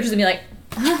literally pictures of me like,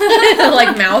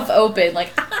 like mouth open,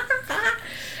 like.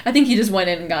 I think he just went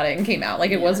in and got it and came out. Like,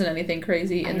 it wasn't anything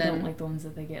crazy. And I then don't like the ones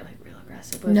that they get, like, real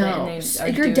aggressive with no, it. And they are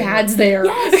your doing dad's it. there.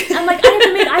 Yes! I'm like, I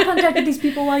haven't made eye contact with these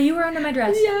people while you were under my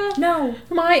dress. Yeah. No.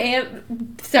 My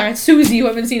aunt, Susie, who I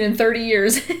haven't seen in 30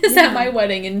 years, is at my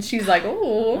wedding, and she's like,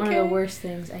 oh, okay. One of the worst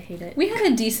things. I hate it. We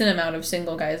had a decent amount of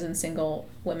single guys and single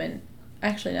women.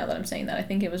 Actually, now that I'm saying that, I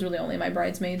think it was really only my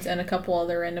bridesmaids and a couple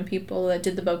other random people that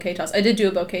did the bouquet toss. I did do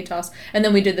a bouquet toss, and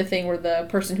then we did the thing where the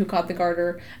person who caught the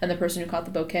garter and the person who caught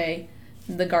the bouquet,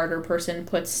 the garter person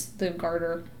puts the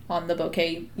garter on the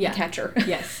bouquet catcher.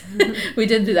 Yes. We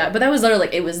did do that, but that was literally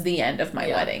like, it was the end of my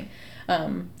wedding.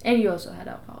 And you also had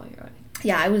alcohol at your wedding.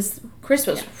 Yeah, Chris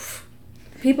was... Yeah.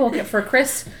 People, for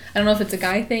Chris, I don't know if it's a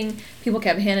guy thing, people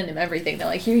kept handing him everything. They're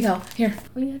like, here you go, here.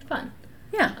 We had fun.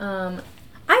 Yeah.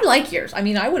 I like yours. I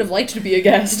mean, I would have liked to be a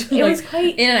guest. It was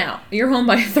quite... In and out. You're home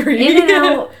by 3. In and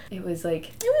out. It was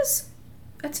like...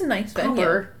 That's a nice venue.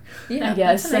 Color. Yeah, I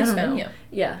guess. that's a nice I don't venue. know.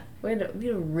 Yeah. We had a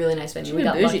really nice venue. We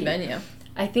got bougie lucky. venue.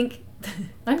 I think...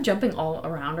 I'm jumping all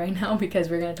around right now because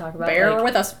we're going to talk about Bear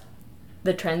with us.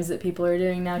 The trends that people are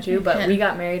doing now too, but we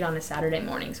got married on a Saturday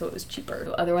morning, so it was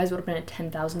cheaper. Otherwise, it would have been a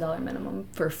 $10,000 minimum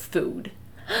for food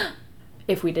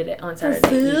if we did it on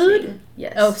Saturday evening.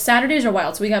 Yes. Oh, Saturdays are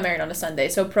wild. So we got married on a Sunday.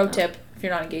 So pro tip, if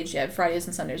you're not engaged yet, Fridays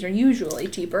and Sundays are usually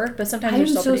cheaper, but sometimes they're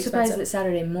still pretty surprised expensive. that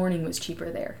Saturday morning was cheaper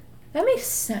there. That makes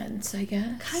sense, I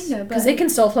guess. Kind of, because they can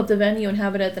still flip the venue and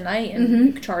have it at the night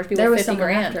and charge people there was 50 someone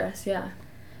grand. after us, yeah.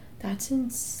 That's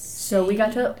insane.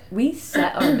 So we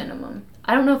set our minimum.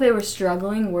 I don't know if they were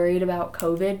struggling, worried about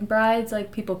COVID brides,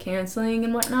 like people canceling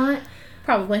and whatnot.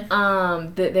 Probably.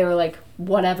 That they were like,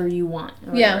 whatever you want.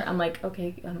 Yeah. I'm like,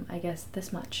 okay, I guess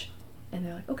this much. And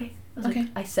they're like, okay. I was Okay. like,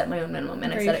 I set my own minimum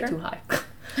and Are I you set sure? it too high.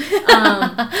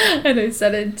 And I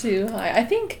set it too high. I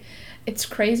think it's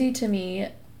crazy to me.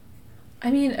 I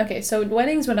mean, okay, so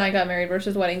weddings when I got married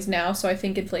versus weddings now, so I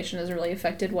think inflation has really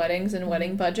affected weddings and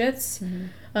wedding budgets.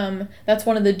 Mm-hmm. That's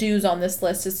one of the dues on this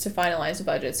list is to finalize a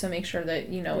budget, so make sure that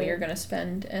you know what Yeah. you're going to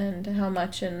spend and how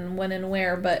much and when and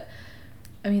where. But,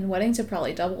 I mean, weddings have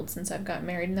probably doubled since I've gotten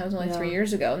married, and that was only 3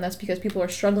 years ago, and that's because people are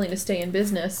struggling to stay in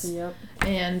business, Yep.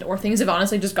 or things have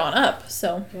honestly just gone up,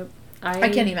 so Yep. I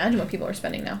can't imagine what people are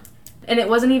spending now. And it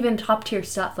wasn't even top tier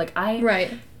stuff. Like, I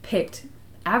Right. picked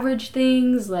average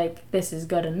things, like this is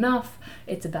good enough,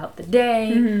 it's about the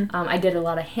day. Mhm. I did a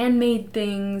lot of handmade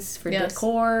things for Yes.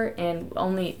 decor and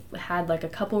only had like a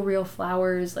couple real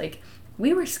flowers. Like,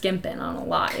 we were skimping on a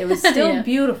lot. It was still Yeah.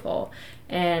 beautiful,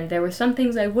 and there were some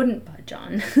things I wouldn't budge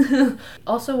on.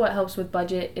 Also, what helps with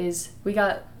budget is we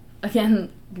got, again,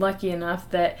 lucky enough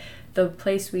that the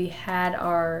place we had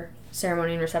our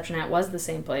ceremony and reception at was the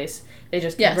same place. They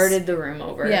just Yes. converted the room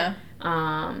over. Yeah.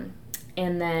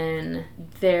 And then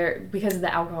because of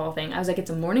the alcohol thing, I was like, it's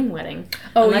a morning wedding.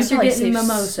 Oh, Unless you you're probably getting save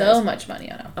mimosas. so much money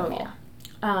on Oh, alcohol.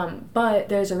 yeah. But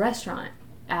there's a restaurant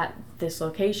at this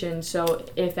location, so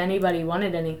if anybody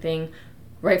wanted anything,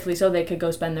 rightfully so, they could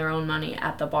go spend their own money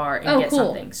at the bar and get cool.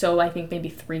 something. So I think maybe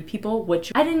 3 people,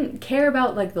 which I didn't care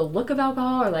about, like, the look of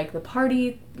alcohol or, like, the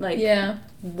party, like, Yeah.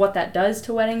 what that does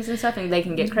to weddings and stuff, and they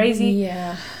can get crazy.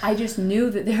 Yeah. I just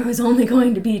knew that there was only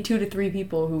going to be 2 to 3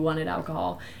 people who wanted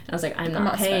alcohol. And I was like, I'm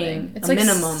not paying spending. It's a like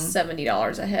minimum.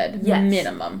 $70 a head. Yes.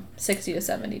 Minimum. $60 to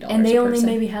 $70 And they a only person.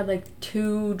 maybe had like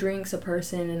 2 drinks a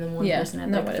person, and then one person had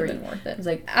and that like would 3. have been worth It it. was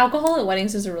like, Alcohol at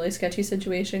weddings is a really sketchy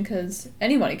situation because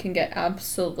anybody can get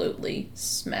absolutely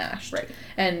smashed. Right.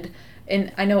 And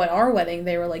I know at our wedding,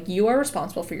 they were like, you are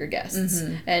responsible for your guests,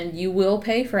 Mhm. and you will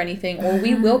pay for anything, or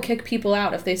we will kick people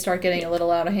out if they start getting a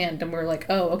little out of hand. And we're like,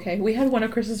 oh, okay. We had one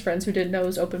of Chris's friends who didn't know it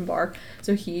was open bar,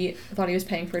 so he thought he was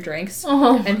paying for drinks,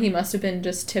 oh, and he must have been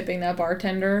just tipping that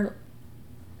bartender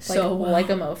so well. like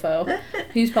a mofo.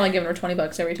 He was probably giving her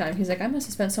 $20 every time. He's like, I must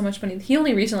have spent so much money. He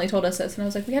only recently told us this, and I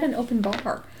was like, we had an open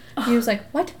bar. He was like,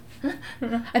 what? I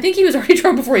don't know. I think he was already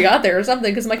drunk before he got there or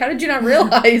something, because I'm like, how did you not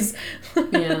realize?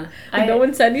 Yeah. And no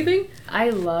one said anything? I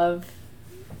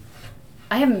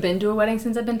haven't been to a wedding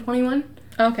since I've been 21.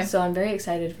 Okay. So I'm very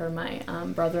excited for my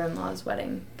brother-in-law's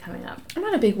wedding coming up. I'm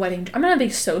not a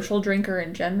big social drinker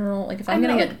in general. Like, if I'm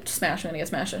going know. to get smashed, I'm going to get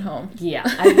smashed at home. Yeah,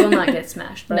 I will not get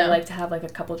smashed, but I No. like to have like a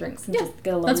couple drinks and Yeah, just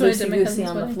get a that's little what I did at my loosey-goosey cousin's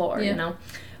on the wedding. floor, Yeah. you know?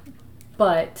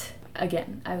 But,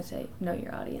 again, I would say know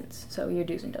your audience. So your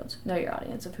do's and don'ts. Know your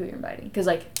audience of who you're inviting. Because,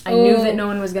 like, I knew that no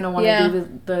one was going to want to Yeah.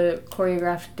 do the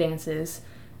choreographed dances.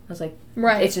 I was like,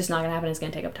 Right. it's just not going to happen. It's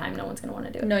going to take up time. No one's going to want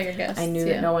to do it. Know your guests. I knew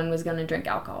yeah. that no one was going to drink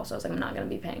alcohol, so I was like, I'm not going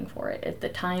to be paying for it at the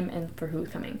time and for who's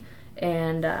coming.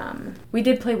 And we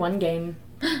did play one game,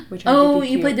 which I Oh, did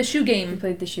you cute. played the shoe We game.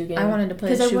 played the shoe game. I wanted to play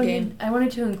 'Cause the I shoe wanted- game. I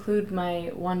wanted to include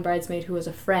my one bridesmaid who was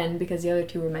a friend because the other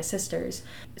 2 were my sisters.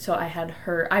 So I had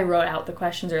her. I wrote out the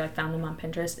questions or like found them on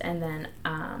Pinterest, and then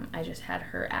I just had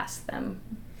her ask them.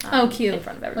 Oh, cute. In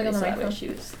front of everybody, Like on the so that way microphone. she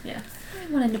was, yeah.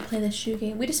 I wanted to play the shoe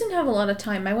game. We just didn't have a lot of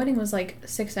time. My wedding was like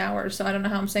 6 hours, so I don't know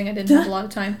how I'm saying I didn't have a lot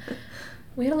of time.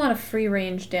 We had a lot of free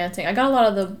range dancing. I got a lot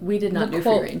of the We did not the do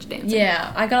quote, free range dancing.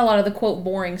 Yeah, I got a lot of the quote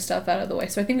boring stuff out of the way.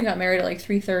 So I think we got married at like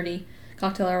 3:30.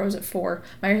 Cocktail hour was at 4.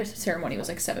 My ceremony was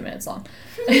like 7 minutes long.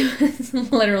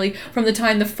 Literally, from the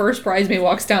time the first bridesmaid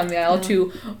walks down the aisle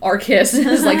to our kiss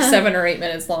is like 7 or 8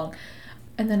 minutes long.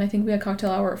 And then I think we had cocktail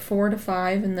hour at 4 to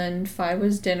 5, and then 5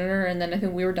 was dinner, and then I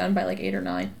think we were done by like 8 or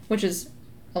 9, which is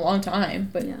a long time,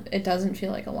 but Yeah. it doesn't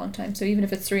feel like a long time. So even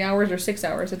if it's 3 hours or 6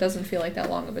 hours, it doesn't feel like that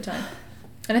long of a time.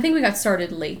 And I think we got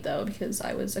started late though, because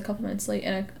I was a couple minutes late,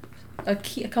 and a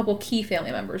couple key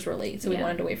family members were late, so we Yeah.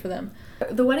 wanted to wait for them.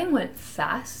 The wedding went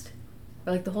fast.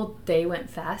 Or, like, the whole day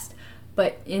went fast.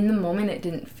 But in the moment, it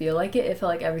didn't feel like it. It felt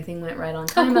like everything went right on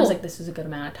time. I was cool. like, this is a good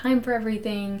amount of time for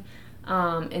everything.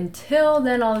 Until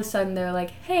then, all of a sudden, they're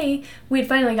like, hey, we had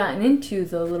finally gotten into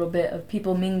the little bit of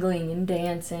people mingling and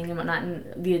dancing and whatnot, and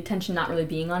the attention not really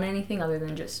being on anything other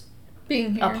than just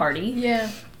Being here. a party. Yeah.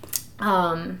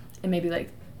 And maybe, like,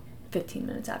 15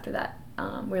 minutes after that,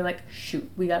 we were like, shoot,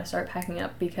 we gotta start packing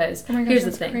up because Oh my gosh, here's the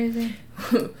that's thing. crazy.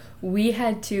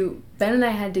 Ben and I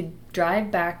had to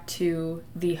drive back to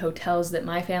the hotels that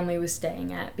my family was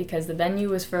staying at because the venue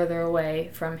was further away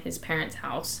from his parents'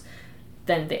 house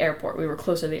than the airport. We were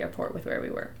closer to the airport with where we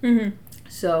were. Mm-hmm.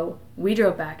 So we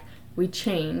drove back, we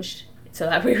changed, so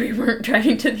that way we weren't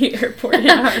driving to the airport.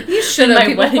 You should have.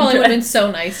 People probably would have been so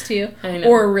nice to you. I know.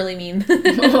 Or really mean.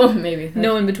 Oh, maybe.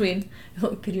 No in between.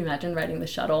 Could you imagine riding the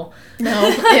shuttle? No.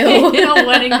 Ew. In a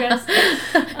wedding dress.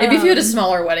 Maybe if you had a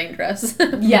smaller wedding dress.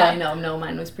 Yeah, I know. No,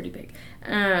 mine was pretty big.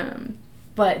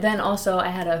 But then also I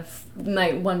had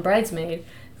my one bridesmaid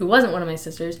who wasn't one of my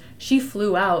sisters. She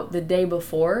flew out the day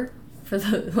before for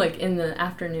the, like, in the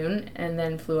afternoon, and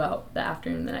then flew out the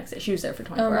afternoon the next day. She was there for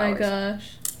 24 hours. Oh my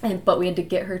gosh. But we had to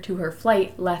get her to her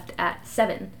flight left at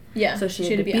 7. Yeah. So she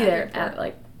had to be there at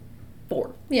like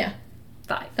 4. Yeah.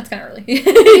 5. That's kind of early.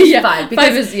 Yeah. 5. Because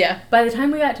 5 is, yeah. By the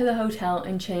time we got to the hotel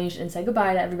and changed and said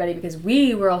goodbye to everybody, because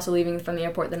we were also leaving from the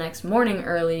airport the next morning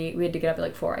early, we had to get up at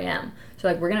like 4 a.m. So,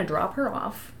 like, we're going to drop her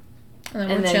off.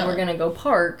 And then we're going to go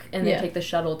park and then take the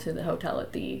shuttle to the hotel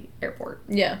at the airport.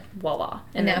 Yeah. Voila.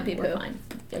 And nappy we're poo. fine.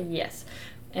 Yes.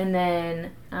 And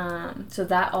then, so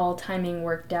that all timing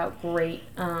worked out great.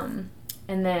 And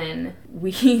then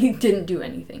we didn't do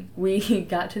anything. We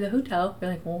got to the hotel. We're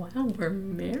like, wow, we're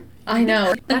married. I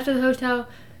know. After the hotel,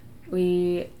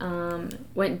 we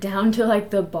went down to, like,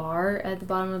 the bar at the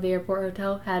bottom of the airport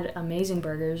hotel. Had amazing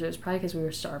burgers. It was probably because we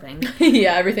were starving.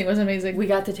 Yeah, everything was amazing. We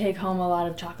got to take home a lot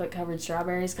of chocolate-covered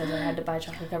strawberries because I had to buy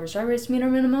chocolate-covered strawberries to meet our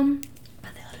minimum.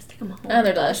 But they let us take them home. Oh,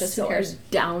 they're delicious. So Who cares? I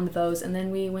downed those, and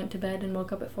then we went to bed and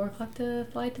woke up at 4 o'clock to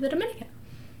fly to the Dominican.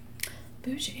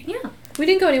 Bougie. Yeah. We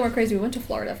didn't go anywhere crazy. We went to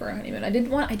Florida for our honeymoon. I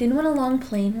didn't want a long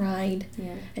plane ride.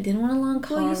 Yeah. I didn't want a long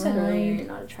car Well, you said ride. earlier you're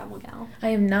not a travel gal. I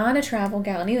am not a travel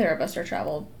gal. Neither of us are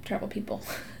travel people.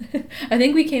 I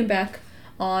think we came back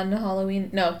on Halloween.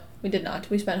 No, we did not.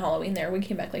 We spent Halloween there. We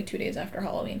came back like 2 days after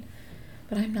Halloween.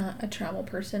 But I'm not a travel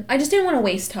person. I just didn't want to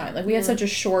waste time. Like, we had such a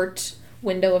short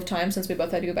window of time since we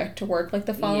both had to go back to work like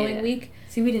the following week.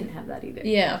 See, we didn't have that either.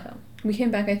 Yeah. So. We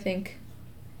came back, I think,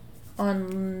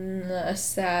 on a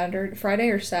Friday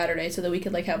or Saturday, so that we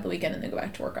could, like, have the weekend and then go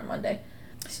back to work on Monday.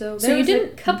 So you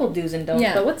didn't a couple do's and don'ts,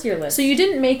 but what's your list? So you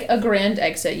didn't make a grand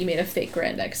exit, you made a fake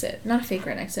grand exit. Not a fake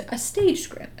grand exit, a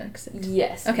staged grand exit.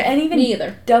 Yes. Okay, and even me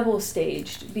either. Double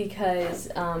staged, because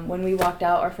when we walked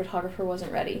out, our photographer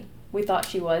wasn't ready. We thought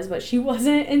she was, but she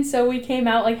wasn't, and so we came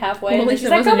out, like, halfway, well, and she's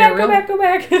like, go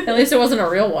back. At least it wasn't a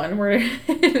real one, where,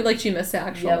 like, she missed the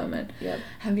actual moment. Yep.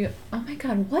 Oh my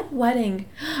god, what wedding?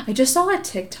 I just saw a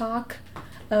TikTok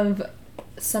of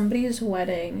somebody's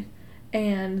wedding,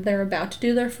 and they're about to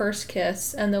do their first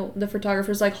kiss, and the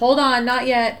photographer's like, hold on, not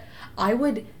yet. I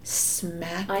would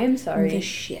smack I am sorry. the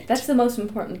shit. That's the most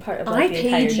important part of, like, the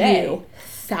entire I paid day. you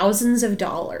thousands of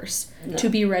dollars to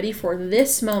be ready for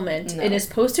this moment. No. It is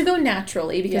supposed to go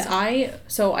naturally, because I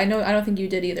don't think you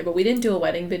did either, but we didn't do a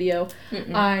wedding video.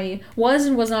 Mm-mm. I was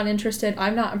and was not interested.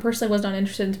 I personally was not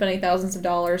interested in spending thousands of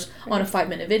dollars on a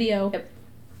 5-minute video. Yep.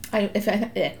 If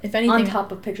anything, on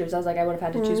top of pictures, I was like, I would have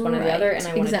had to choose one or the other, and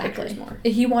I wanted pictures more.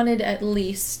 He wanted at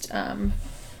least,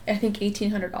 I think,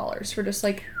 $1,800 for just,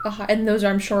 like, and those are,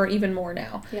 I'm sure, even more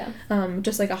now. Yeah.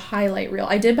 Just, like, a highlight reel.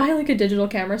 I did buy, like, a digital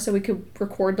camera so we could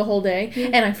record the whole day,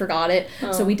 and I forgot it,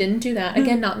 so we didn't do that.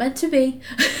 Again, not meant to be.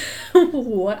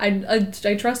 What?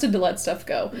 I trusted to let stuff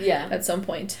go. Yeah. At some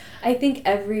point. I think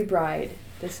every bride,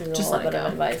 this is a Just little let bit it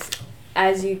of go. advice,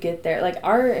 as you get there, like,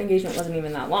 our engagement wasn't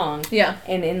even that long. Yeah.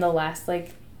 And in the last,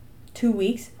 like, 2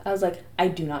 weeks, I was like, I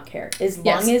do not care. As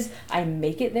long as I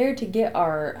make it there to get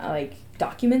our, like,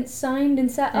 documents signed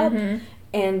and set up,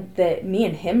 and that me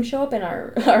and him show up and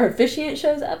our officiant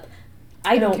shows up,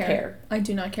 I don't care. I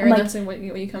do not care. Like, that's what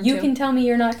you come you to. can tell me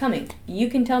you're not coming. You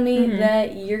can tell me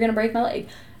that you're going to break my leg.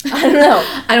 I don't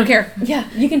know. I don't care. Yeah,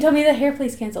 you can tell me the hair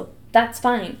plays canceled. That's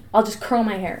fine. I'll just curl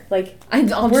my hair. Like,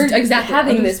 I'll exactly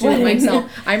having this do it wedding.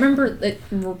 myself. I remember it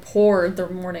poured the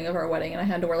morning of our wedding, and I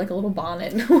had to wear, like, a little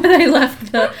bonnet when I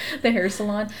left the hair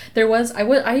salon.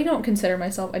 I don't consider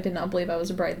myself, I did not believe I was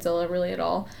a bridezilla really at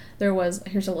all.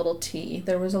 Here's a little tea.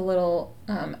 There was a little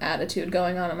attitude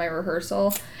going on at my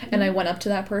rehearsal, and I went up to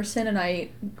that person, and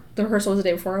the rehearsal was the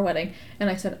day before our wedding, and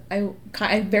I said,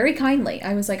 I very kindly,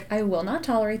 I was like, I will not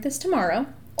tolerate this tomorrow.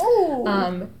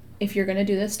 oh. If you're going to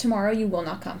do this tomorrow, you will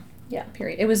not come. Yeah.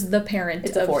 Period. It was the parent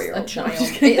It's a of 4-year-old. a child.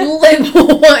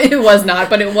 It was not,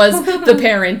 but it was the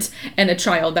parent and a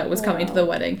child that was coming to the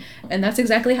wedding. And that's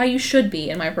exactly how you should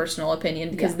be, in my personal opinion,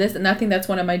 because and I think that's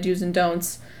one of my do's and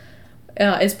don'ts,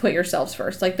 is put yourselves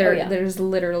first. Like, there's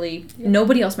literally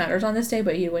nobody else matters on this day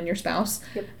but you and your spouse,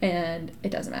 and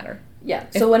it doesn't matter. Yeah.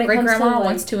 If So when it comes to, great-grandma like,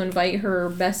 wants to invite her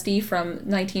bestie from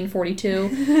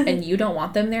 1942 and you don't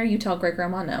want them there, you tell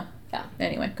great-grandma no. Yeah.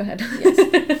 Anyway, go ahead.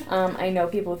 Yes. I know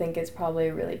people think it's probably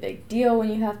a really big deal when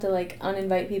you have to, like,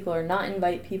 uninvite people or not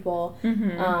invite people.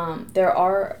 Mm-hmm. There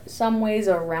are some ways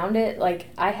around it. Like,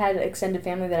 I had extended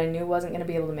family that I knew wasn't going to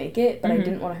be able to make it, but I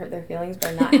didn't want to hurt their feelings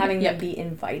by not having them be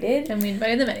invited. And we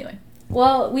invited them anyway.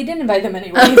 Well, we didn't invite them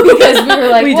anyway because we were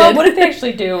like, what if they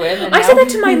actually do? And then I said that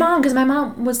to my mom because my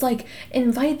mom was like,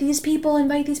 invite these people,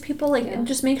 like, and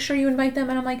just make sure you invite them.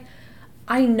 And I'm like,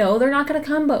 I know they're not going to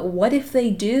come, but what if they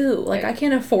do? Like, I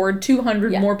can't afford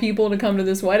 200 more people to come to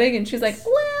this wedding. And she's like,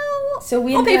 well, so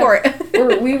I'll pay for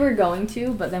it. we were going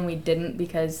to, but then we didn't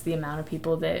because the amount of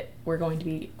people that were going to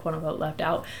be, quote unquote, left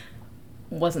out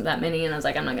wasn't that many, and I was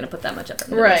like, I'm not going to put that much effort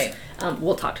into this.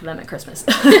 We'll talk to them at Christmas.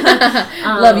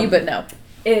 Love you, but no.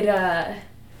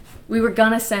 We were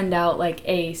going to send out, like,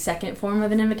 a second form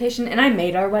of an invitation, and I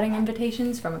made our wedding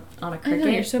invitations on a Cricut. I know,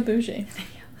 you're so bougie.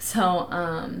 So,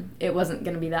 it wasn't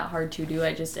going to be that hard to do.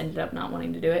 I just ended up not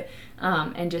wanting to do it,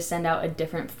 and just send out a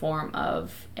different form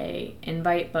of a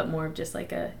invite, but more of just,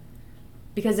 like,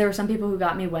 because there were some people who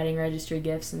got me wedding registry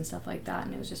gifts and stuff like that,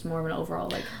 and it was just more of an overall,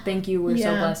 like, thank you, we're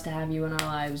so blessed to have you in our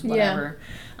lives, whatever.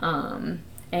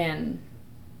 And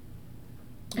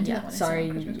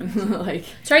sorry, like,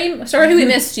 sorry we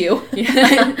missed you.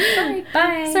 Sorry,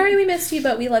 bye. Sorry we missed you,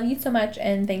 but we love you so much,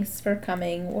 and thanks for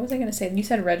coming. What was I going to say? You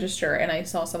said register, and I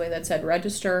saw something that said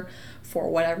register for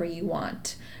whatever you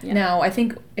want. Yeah. Now, I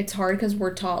think it's hard because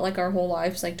we're taught, like, our whole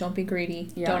lives, like, don't be greedy.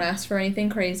 Yeah. Don't ask for anything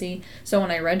crazy. So when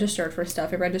I registered for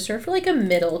stuff, I registered for, like, a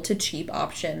middle to cheap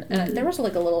option. And there was,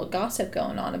 like, a little gossip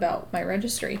going on about my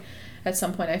registry. At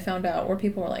some point I found out where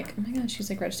people were like, oh my god,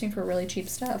 she's, like, registering for really cheap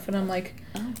stuff. And I'm like,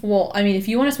 well, I mean, if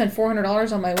you want to spend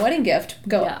 $400 on my wedding gift,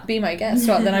 be my guest.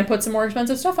 So then I put some more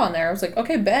expensive stuff on there. I was like,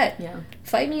 okay, bet. Yeah.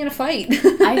 Fight me in a fight.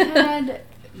 I had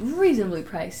reasonably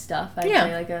priced stuff. I'd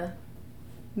say, like, a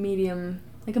medium...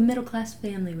 Like a middle-class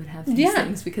family would have these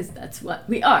things because that's what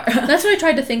we are. That's what I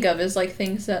tried to think of, is, like,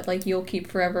 things that, like, you'll keep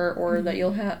forever or that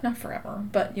you'll have... Not forever,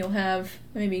 but you'll have...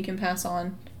 Maybe you can pass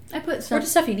on. I put stuff... Or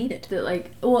just stuff you needed. That,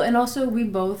 like... Well, and also we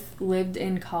both lived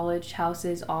in college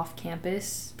houses off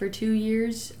campus for 2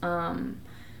 years.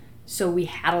 So we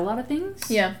had a lot of things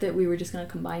that we were just going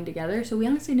to combine together. So we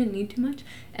honestly didn't need too much.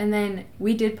 And then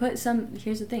we did put some...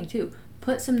 Here's the thing, too.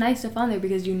 Put some nice stuff on there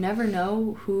because you never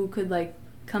know who could, like...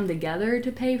 come together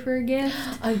to pay for a gift.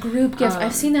 A group gift.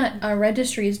 I've seen that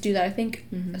registries do that. I think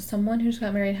someone who's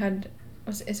got married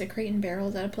is it Crate and Barrel?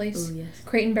 Is that a place? Oh, yes.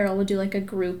 Crate and Barrel would do, like, a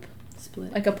group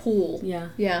split. Like a pool. Yeah.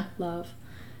 Yeah. Love.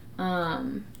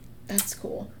 That's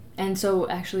cool. And so,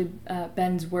 actually,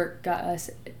 Ben's work got us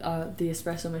the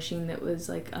espresso machine that was,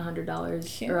 like, $100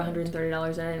 or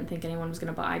 $130 that I didn't think anyone was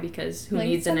going to buy because who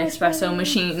needs an espresso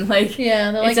machine? Like,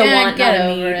 they're it's like, a want, get not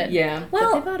a over need. it. Yeah.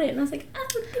 Well, but they bought it, and I was like, I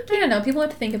don't know. People have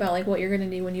to think about, like, what you're going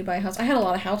to do when you buy a house. I had a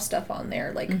lot of house stuff on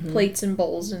there, like plates and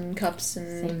bowls and cups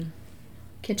and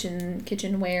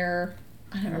kitchenware.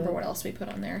 I don't remember what else we put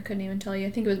on there. I couldn't even tell you.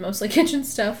 I think it was mostly kitchen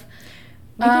stuff.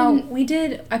 We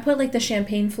did. I put, like, the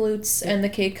champagne flutes and the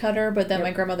cake cutter, but then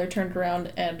my grandmother turned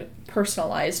around and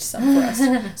personalized some for us,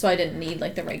 so I didn't need,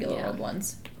 like, the regular old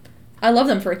ones. I love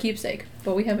them for a keepsake,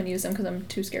 but we haven't used them because I'm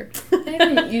too scared. I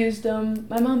haven't used them.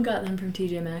 My mom got them from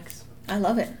TJ Maxx. I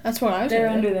love it. That's what I was. They're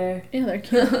under there. Yeah, they're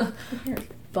cute.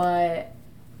 But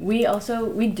we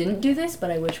didn't do this,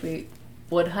 but I wish we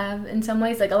would have in some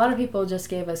ways. Like, a lot of people just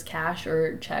gave us cash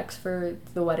or checks for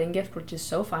the wedding gift, which is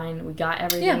so fine. We got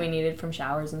everything we needed from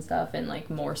showers and stuff, and, like,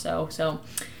 more so. So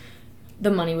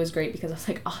the money was great because I was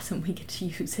like, awesome, we get to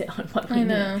use it on what we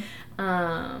need.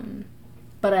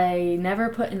 But I never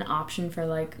put an option for,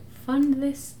 like, fund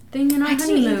this thing in our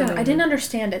honeymoon. I didn't either. I didn't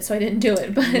understand it, so I didn't do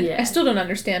it, but I still don't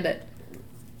understand it.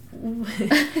 One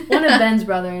of Ben's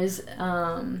brothers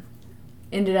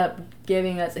ended up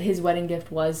giving us, his wedding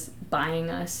gift was buying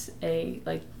us a,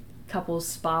 like, couples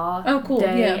spa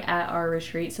day at our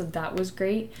retreat, so that was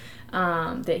great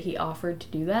that he offered to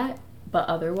do that. But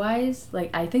otherwise,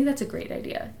 like, I think that's a great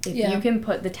idea. If you can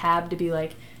put the tab to be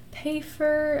like, pay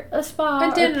for a spa,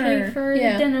 or pay for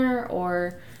a dinner,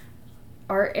 or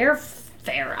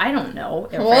airfare. I don't know.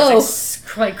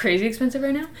 Airfare's like crazy expensive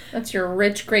right now. That's your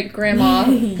rich great grandma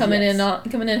coming in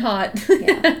hot.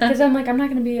 Because I'm like, I'm not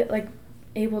gonna be, like,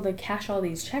 able to cash all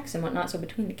these checks and whatnot. So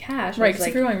between the cash, right? Because, like,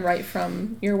 if you're going right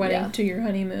from your wedding to your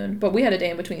honeymoon, but we had a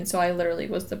day in between, so I literally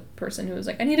was the person who was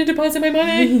like, I need to deposit my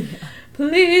money.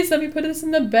 Please let me put this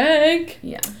in the bank.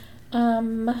 Yeah.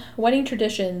 Wedding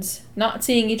traditions: not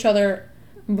seeing each other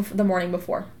the morning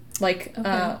before. Like,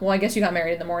 well, I guess you got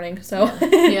married in the morning, so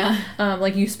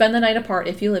like, you spend the night apart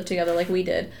if you live together, like we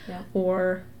did,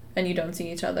 and you don't see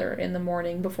each other in the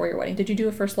morning before your wedding. Did you do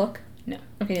a first look? No.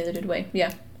 Okay, neither did we.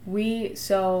 Yeah.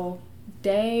 So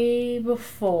day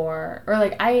before, or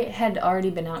like I had already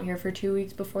been out here for 2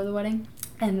 weeks before the wedding,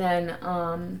 and then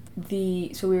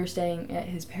so we were staying at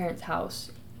his parents'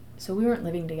 house, so we weren't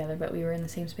living together, but we were in the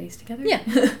same space together. Yeah,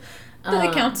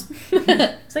 that counts.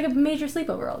 It's like a major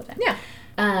sleepover all the time. Yeah.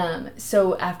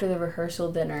 So after the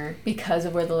rehearsal dinner, because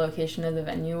of where the location of the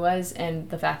venue was and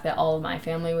the fact that all of my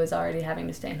family was already having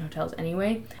to stay in hotels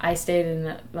anyway, I stayed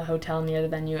in the hotel near the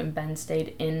venue, and Ben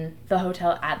stayed in the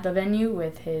hotel at the venue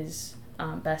with his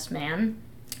best man,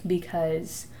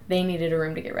 because they needed a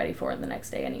room to get ready for the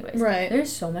next day anyways. Right.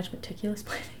 There's so much meticulous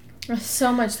planning. There's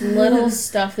so much little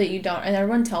stuff that you don't, and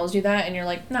everyone tells you that, and you're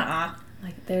like, nah.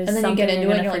 Like, there's and then something you get into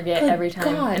you're it and gonna you're forget like, every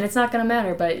time. God. And it's not going to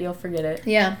matter, but you'll forget it.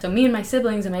 Yeah. So me and my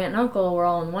siblings and my aunt and uncle were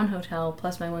all in one hotel,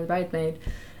 plus my one bridesmaid.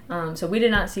 So we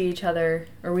did not see each other,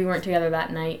 or we weren't together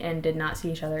that night and did not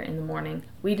see each other in the morning.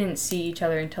 We didn't see each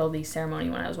other until the ceremony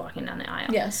when I was walking down the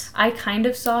aisle. Yes. I kind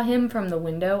of saw him from the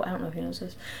window. I don't know if he knows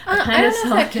this. I don't know if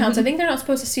that counts. I think they're not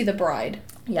supposed to see the bride.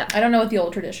 Yeah. I don't know what the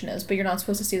old tradition is, but you're not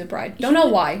supposed to see the bride. Don't know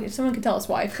why. If someone could tell us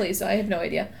why, please. I have no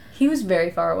idea. He was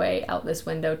very far away out this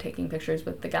window taking pictures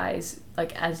with the guys,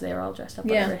 like, as they were all dressed up.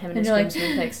 Yeah. Him and his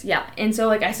groomsmen pics. Yeah. And so,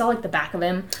 like, I saw, like, the back of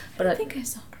him. But I think I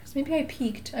saw Chris. Maybe I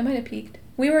peeked. I might have peeked.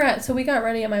 We got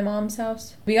ready at my mom's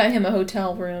house. We got him a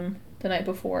hotel room the night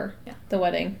before the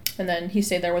wedding. And then he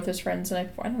stayed there with his friends the night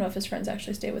before. I don't know if his friends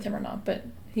actually stayed with him or not, but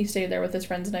he stayed there with his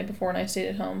friends the night before, and I stayed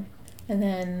at home. And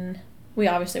then we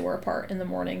obviously were apart in the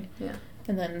morning. Yeah.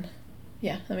 And then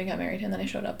we got married, and then I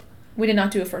showed up. We did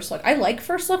not do a first look. I like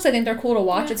first looks. I think they're cool to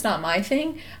watch. Yeah. It's not my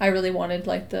thing. I really wanted,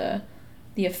 like, the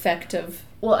effect of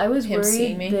I was him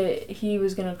seeing me. That he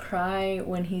was going to cry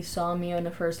when he saw me in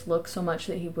a first look so much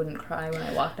that he wouldn't cry when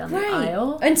I walked down the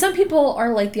aisle. And some people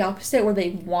are, like, the opposite, where they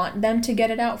want them to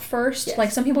get it out first. Yes.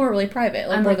 Like, some people are really private.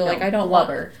 Like, where they're like, I don't want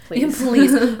her, please.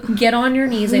 Please, get on your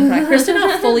knees and cry. Chris did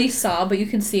not fully sob, but you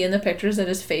can see in the pictures that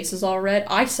his face is all red.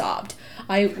 I sobbed.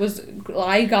 I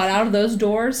got out of those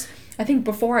doors. I think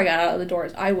before I got out of the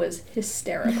doors, I was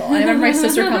hysterical. I remember my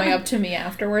sister coming up to me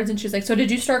afterwards, and she's like, so did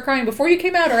you start crying before you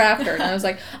came out or after? And I was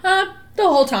like, the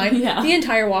whole time. Yeah. The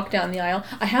entire walk down the aisle.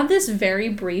 I have this very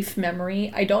brief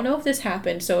memory. I don't know if this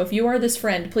happened, so if you are this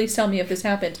friend, please tell me if this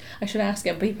happened. I should ask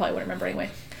him, but he probably wouldn't remember anyway.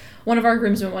 One of our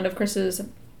groomsmen, one of Chris's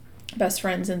best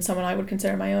friends, and someone I would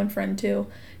consider my own friend too,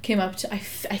 came up to, I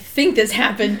think this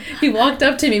happened. He walked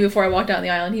up to me before I walked down the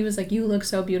aisle, and he was like, you look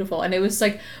so beautiful. And it was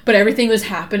like, but everything was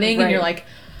happening, and you're like,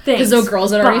 because the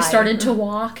girls had already started to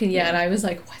walk, and and I was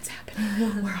like, what's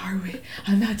happening? Where are we?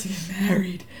 I'm about to get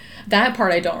married. That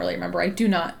part I don't really remember. I do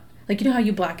not, like, you know how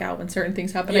you black out when certain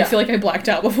things happen? Yeah. I feel like I blacked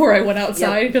out before I went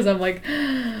outside, because I'm like,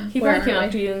 he probably came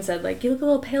up to you and said, like, you look a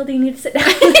little pale, do you need to sit down?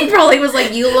 He probably was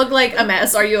like, you look like a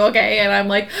mess, are you okay? And I'm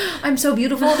like, I'm so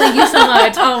beautiful, thank you so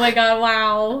much. Oh my god,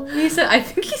 wow. I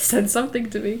think he said something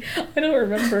to me. I don't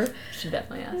remember. Should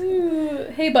definitely ask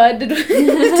him. Hey bud, did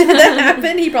that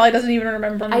happen? He probably doesn't even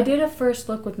remember. I did a first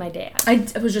look with my dad. I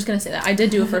was just going to say that. I did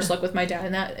do a first look with my dad,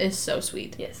 and that is so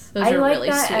sweet. Yes. Those are like really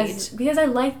that sweet. Because I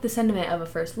liked the sentiment of a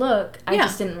first look. I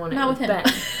just didn't want it not with him. Ben.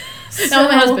 Not with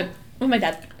my husband. With my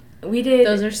dad. We did.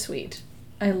 Those are sweet.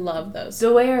 I love those.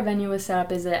 The way our venue was set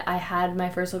up is that I had my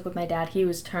first look with my dad. He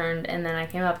was turned, and then I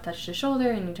came up, touched his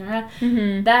shoulder, and he turned around.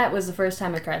 Mm-hmm. That was the first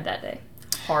time I cried that day.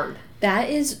 Hard.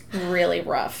 That is really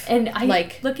rough. And I,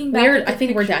 like, looking back, I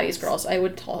think we're daddy's girls. I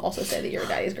would also say that you're a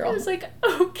daddy's girl. I was like,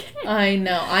 okay. I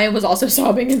know. I was also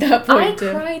sobbing at that point, too.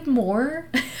 I cried more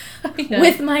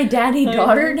with my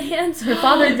daddy-daughter dance, or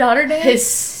father-daughter dance.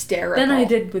 Hysterical. Than I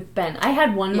did with Ben. I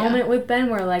had one moment with Ben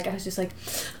where, like, I was just like,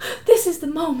 this is the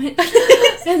moment.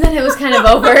 And then it was kind of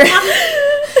over.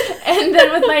 And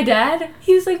then with my dad,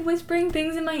 he was, like, whispering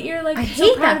things in my ear, like, I'm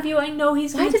so proud of you. I know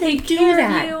he's going to take care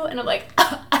of you. And I'm like,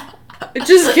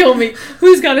 just kill me.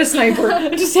 Who's got a sniper?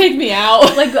 Just take me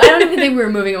out. Like, I don't even think we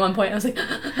were moving at one point. I was like,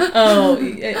 oh,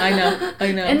 I know.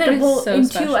 And then,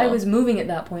 two, I was moving at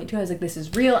that point, too. I was like, this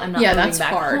is real. I'm not moving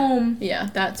back home. Yeah,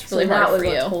 that's really hard for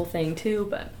you. That was a whole thing, too,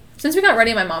 but... Since we got ready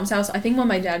at my mom's house, I think when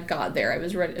my dad got there, I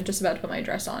was ready, just about to put my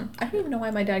dress on. I don't even know why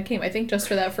my dad came. I think just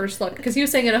for that first look. Because he was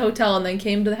staying at a hotel and then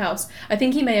came to the house. I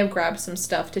think he may have grabbed some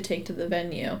stuff to take to the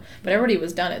venue. But everybody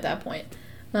was done at that point.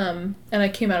 And I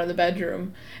came out of the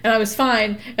bedroom. And I was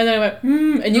fine. And then I went,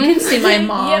 and you can see my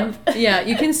mom. Yep. Yeah,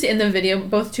 you can see in the video,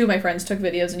 two of my friends took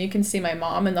videos, and you can see my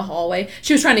mom in the hallway.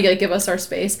 She was trying to give us our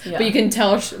space. Yeah. But you can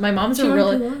tell my mom's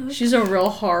she's a real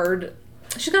hard...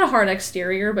 She's got a hard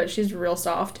exterior, but she's real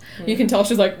soft. Mm. You can tell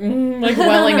she's like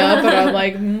welling up, but I'm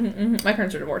like, my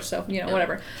parents are divorced, so,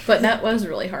 whatever. But that was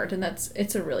really hard, and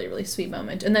it's a really, really sweet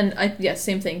moment. And then,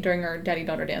 same thing, during our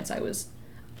daddy-daughter dance, I was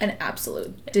an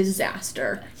absolute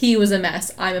disaster. He was a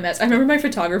mess. I'm a mess. I remember my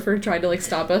photographer tried to like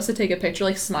stop us to take a picture,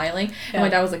 like smiling, and my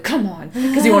dad was like, "Come on,"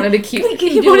 because he wanted to keep.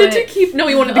 He wanted to keep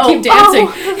dancing.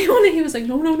 He was like,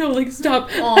 "No, like stop."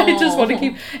 I just want to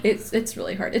keep. It's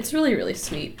really hard. It's really, really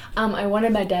sweet. I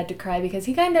wanted my dad to cry because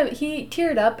he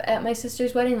teared up at my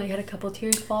sister's wedding. Like, had a couple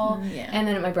tears fall. Yeah. And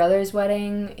then at my brother's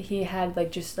wedding, he had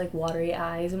like just like watery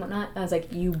eyes and whatnot. I was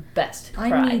like, "You best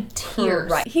cry." I need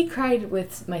tears. Right. He cried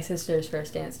with my sister's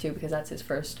first dance too because that's his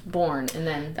firstborn, and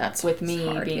then that's with me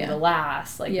hard, being the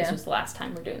last. Like, this was the last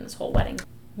time we're doing this whole wedding.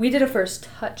 We did a first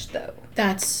touch though.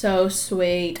 That's so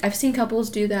sweet. I've seen couples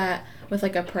do that with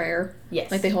like a prayer. Yes.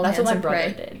 Like they hold hands and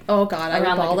pray. Did. Oh God, I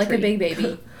would bawl like a big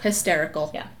baby.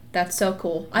 Hysterical. Yeah. That's so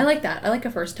cool. I like that. I like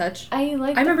a first touch. I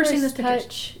remember seeing this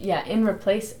touch. Yeah, in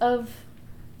replace of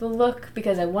the look,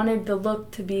 because I wanted the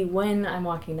look to be when I'm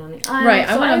walking down the aisle. Right.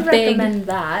 So I recommend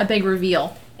that. A big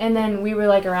reveal. And then we were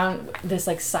like around this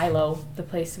like silo. The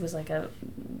place was like a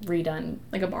redone,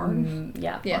 like a barn.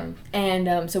 Barn.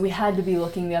 And so we had to be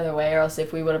looking the other way, or else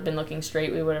if we would have been looking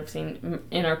straight, we would have seen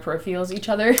in our peripherals each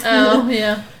other. Oh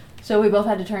yeah. So we both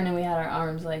had to turn, and we had our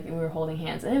arms like, and we were holding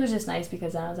hands, and it was just nice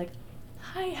because then I was like,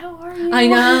 "Hi, how are you?" I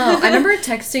know. I remember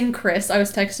texting Chris. I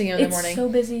was texting him in the morning. It's so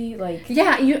busy, like...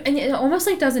 Yeah, and it almost,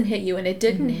 like, doesn't hit you, and it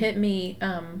didn't hit me,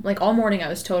 like, all morning I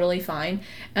was totally fine,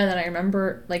 and then I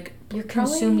remember, like... You're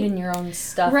consumed in your own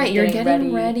stuff. Right, you're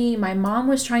getting ready. My mom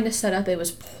was trying to set up. It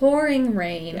was pouring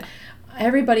rain. Yeah.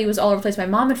 Everybody was all over the place. My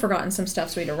mom had forgotten some stuff,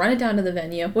 so we had to run it down to the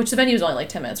venue, which the venue was only, like,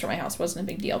 10 minutes from my house. It wasn't a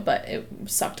big deal, but it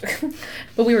sucked.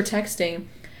 But we were texting,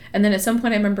 and then at some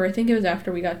point, I remember, I think it was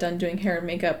after we got done doing hair and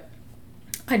makeup,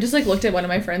 I just, like, looked at one of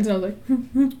my friends, and I was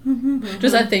like,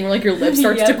 just that thing where, like, your lip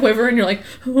starts to quiver, and you're like,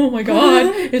 oh, my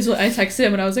God. I texted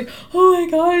him, and I was like, oh, my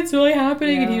God, it's really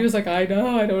happening. Yeah. And he was like, I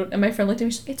know, I don't. And my friend looked at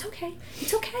me, she's like, it's okay.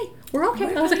 We're okay.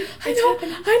 And I was like,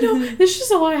 I know. There's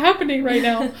just a lot happening right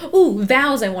now. Ooh,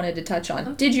 vows I wanted to touch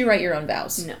on. Did you write your own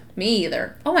vows? No. Me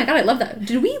either. Oh, my God, I love that.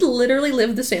 Did we literally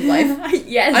live the same life?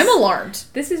 Yes. I'm alarmed.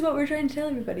 This is what we're trying to tell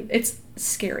everybody. It's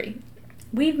scary.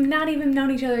 We've not even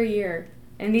known each other a year.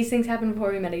 And these things happened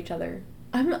before we met each other.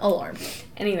 I'm alarmed.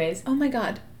 Anyways. Oh my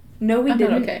God. No, we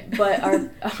didn't. Okay. But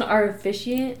our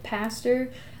officiant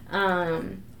pastor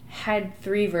had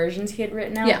 3 versions he had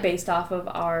written out based off of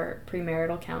our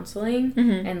premarital counseling.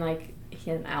 Mm-hmm. And like he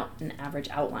had an average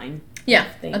outline. Yeah,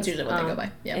 that's usually what they go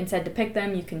by. Yeah. And said to pick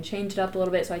them, you can change it up a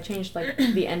little bit. So I changed like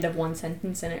the end of one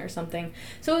sentence in it or something.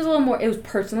 So it was a little more, it was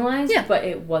personalized, but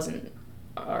it wasn't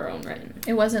our own written.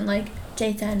 It wasn't like,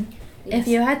 Jason, if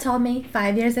you had told me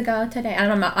 5 years ago today,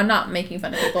 I'm not making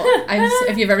fun of people.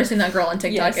 If you've ever seen that girl on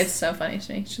TikTok, it's so funny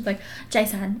to me. She's like,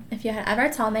 Jason, if you had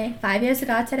ever told me 5 years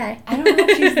ago today. I don't know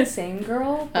if she's the same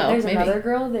girl, but there's maybe. Another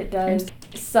girl that does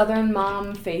Southern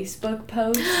Mom Facebook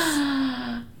posts.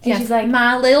 And she's like,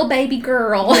 my little baby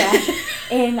girl. Yeah.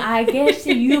 And I guess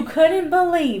you couldn't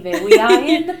believe it. We are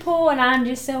in the pool, and I'm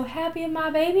just so happy with my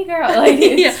baby girl.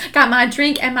 Like, got my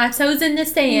drink and my toes in the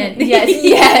sand. Yes.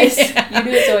 You do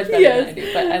it so much better than I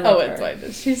do, but I love her. It's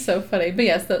fine. She's so funny. But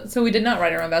yes, so we did not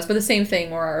write our own vows, but the same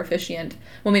thing where our officiant,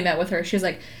 when we met with her, she was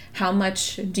like, how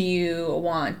much do you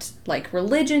want, like,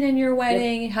 religion in your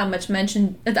wedding? Yep. How much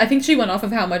mention... I think she went off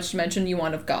of how much mention you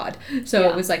want of God. So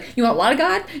it was like, you want a lot of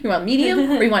God? You want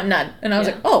medium? Or you want none? And I was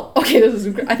like, oh, okay, this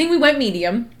is... I think we went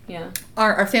medium. Yeah.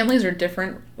 Our families are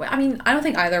different. I mean, I don't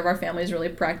think either of our families really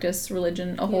practice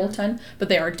religion a whole ton, but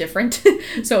they are different.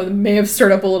 So it may have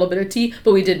stirred up a little bit of tea,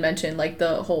 but we did mention, like,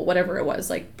 the whole, whatever it was,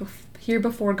 like, here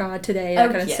before God today,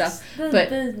 that kind of stuff. But,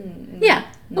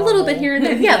 a little bit here and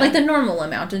there. Yeah, like the normal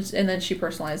amount. And then she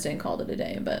personalized it and called it a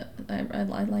day. But I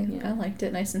liked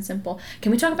it nice and simple.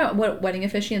 Can we talk about what wedding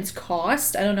officiants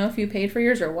cost? I don't know if you paid for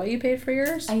yours or what you paid for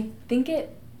yours. I think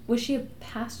was she a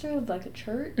pastor of like a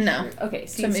church? No. Okay,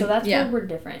 so that's where we're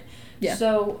different. Yeah.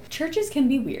 So churches can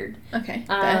be weird. Okay.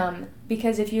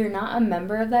 Because if you're not a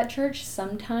member of that church,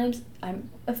 sometimes I'm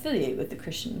affiliated with the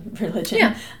Christian religion.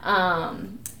 Yeah.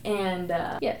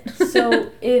 So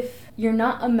if you're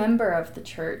not a member of the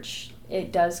church,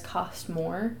 it does cost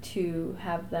more to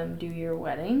have them do your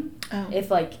wedding. Oh.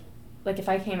 If if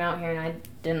I came out here and I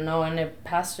didn't know any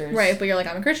pastors. Right, but you're like,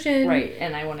 I'm a Christian. Right,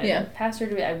 and I wanted a pastor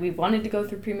to be... We wanted to go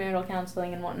through premarital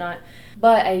counseling and whatnot.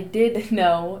 But I did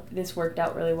know this worked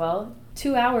out really well.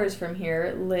 2 hours from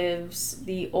here lives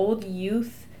the old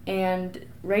youth and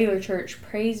regular church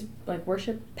praise,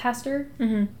 worship pastor.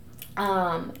 Mm-hmm.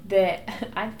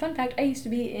 Fun fact, I used to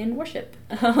be in worship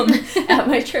at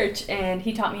my church, and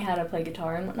he taught me how to play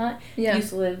guitar and whatnot. Yeah. He used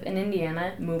to live in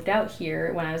Indiana, moved out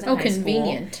here when I was in high school. Oh,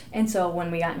 convenient. And so when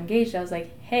we got engaged, I was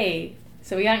like, hey,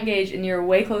 So we got engaged, and you're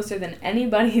way closer than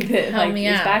anybody that Help like me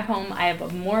is out. back home. I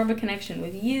have more of a connection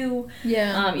with you.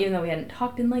 Yeah. Even though we hadn't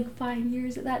talked in like 5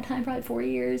 years at that time, probably 4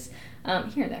 years,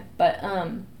 here and there. But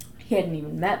he hadn't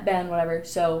even met Ben, whatever.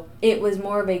 So it was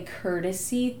more of a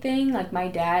courtesy thing. Like my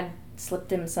dad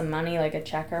slipped him some money, like a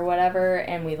check or whatever,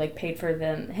 and we like paid for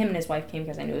them. Him and his wife came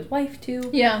because I knew his wife too.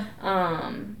 Yeah.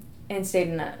 And stayed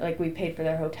in that, like we paid for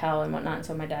their hotel and whatnot. And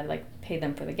so my dad like paid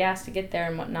them for the gas to get there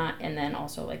and whatnot, and then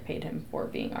also like paid him for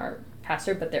being our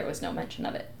pastor, but there was no mention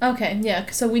of it. Okay, yeah.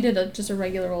 So we did just a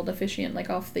regular old officiant, like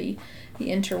off the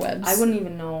interwebs. I wouldn't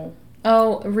even know.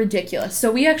 Oh, ridiculous. So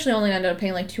we actually only ended up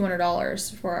paying like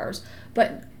 $200 for ours.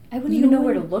 But I wouldn't even know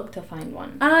where to look to find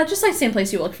one. just like same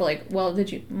place you would look for like, well,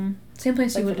 did you... same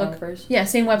place Like you would look... photographers? Yeah,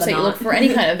 same website you look for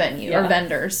any kind of venue or Yeah.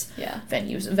 vendors. Yeah.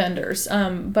 Vendors.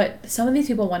 But some of these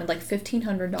people wanted like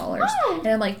 $1,500. Oh. And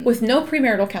I'm like, with no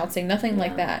premarital counseling, nothing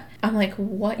like Yeah. that. I'm like,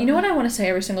 what? You know what I want to say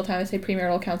every single time I say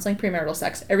premarital counseling? Premarital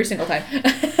sex. Every single time.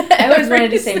 I always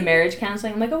wanted to say marriage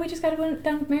counseling. I'm like, oh, we just got to go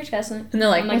down with marriage counseling. And they're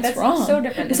like, I'm like, what's that's wrong? so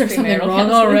different Is than there something premarital wrong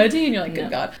counseling. already? And you're like, good No.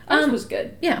 God. Ours was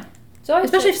good. Yeah. So I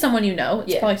Especially if someone you know,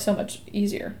 it's Yeah. probably so much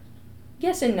easier.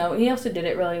 Yes and no. He also did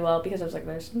it really well because I was like,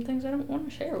 there's some things I don't want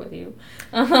to share with you.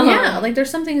 Yeah, like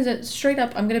there's some things that straight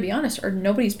up, I'm going to be honest, are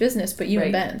nobody's business but you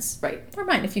and Right. Ben's. Right. Or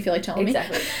mine if you feel like telling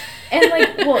Exactly. me. And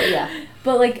like, well, yeah.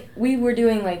 But like, we were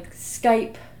doing like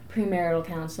Skype premarital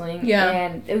counseling. Yeah.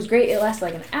 And it was great. It lasted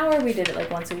like an hour. We did it like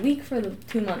once a week for the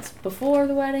 2 months before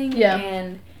the wedding. Yeah.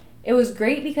 And it was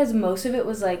great because most of it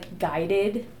was like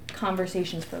guided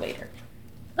conversations for later.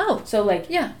 Oh, So like,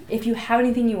 yeah. if you have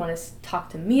anything you want to talk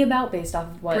to me about based off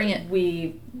of what Bring it.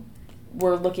 we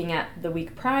were looking at the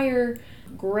week prior,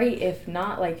 great. If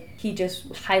not, like, he just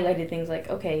highlighted things like,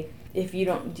 okay, if you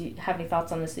do you have any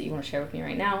thoughts on this that you want to share with me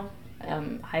right now,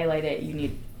 highlight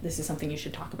it. This is something you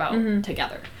should talk about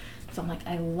together. So I'm like,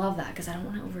 I love that because I don't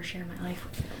want to overshare my life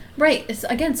with you. Right.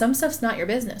 Again, some stuff's not your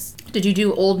business. Did you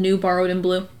do old, new, borrowed, and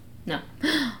blue? No.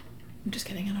 I'm just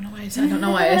kidding. I don't know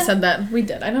why I said that. We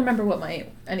did. I don't remember what my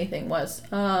anything was.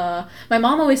 My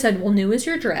mom always said, well, new is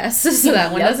your dress, so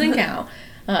that one Yep. doesn't count.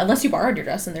 Unless you borrowed your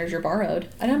dress and there's your borrowed.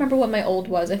 I don't remember what my old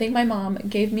was. I think my mom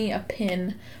gave me a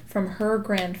pin from her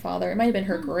grandfather. It might have been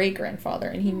her great-grandfather,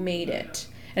 and he made it.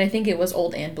 And I think it was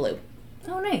old and blue.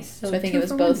 Oh, nice. So I think it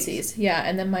was both C's. Yeah,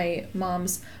 and then my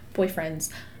mom's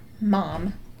boyfriend's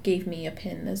mom gave me a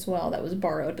pin as well that was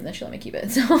borrowed, but then she let me keep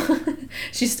it. So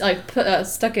she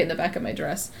stuck it in the back of my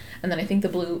dress. And then I think the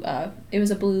blue, it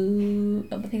was a blue,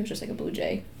 I think it was just like a blue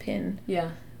jay pin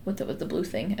Yeah. with the blue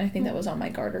thing. And I think that was on my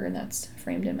garter, and that's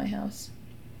framed in my house.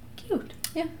 Cute.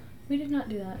 Yeah. We did not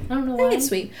do that. I don't know I why. think it's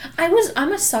sweet.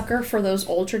 I'm a sucker for those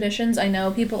old traditions. I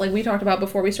know people, like we talked about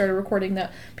before we started recording,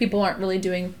 that people aren't really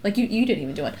doing, like you didn't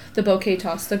even do it, the bouquet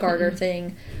toss, the garter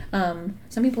thing.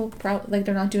 Some people,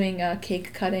 they're not doing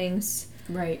cake cuttings.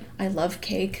 Right. I love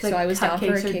cake, Like so I was down for a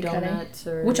cupcakes or cake donuts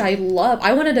cutting. or- Which I love.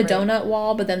 I wanted a Right. donut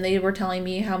wall, but then they were telling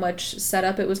me how much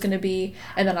setup it was going to be,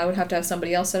 and then I would have to have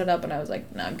somebody else set it up, and I was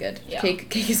like, no, I'm good. Yeah.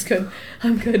 Cake is good.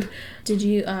 I'm good. Did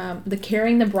you, the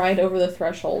carrying the bride over the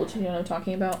threshold, you know what I'm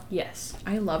talking about? Yes.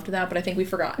 I loved that, but I think we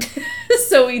forgot.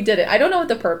 So we did it. I don't know what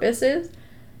the purpose is.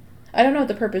 I don't know what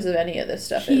the purpose of any of this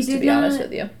stuff He is, to did be honest not-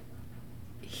 with you.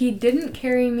 He didn't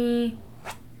carry me.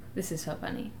 This is so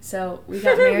funny. So we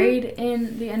got married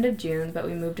in the end of June, but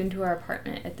we moved into our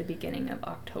apartment at the beginning of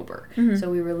October. Mhm. So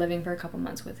we were living for a couple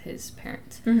months with his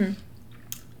parents. Mm-hmm.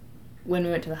 When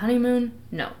we went to the honeymoon,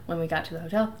 no. When we got to the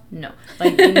hotel, no.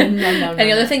 Like no.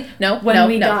 Any other thing? No. When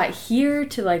we no. got here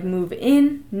to like move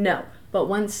in, no. But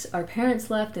once our parents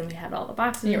left and we had all the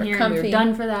boxes You in were here and we comfy. were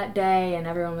done for that day and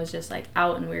everyone was just like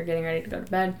out and we were getting ready to go to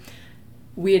bed,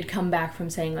 we had come back from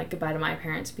saying like goodbye to my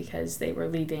parents because they were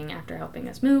leaving after helping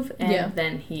us move, and Yeah.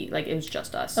 then he like it was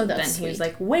just us. Oh, So that's then he was sweet.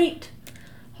 like, "Wait,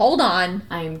 Hold on.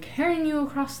 I am carrying you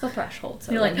across the threshold."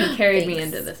 So You're then like, he carried me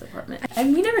 "Thanks." into this apartment,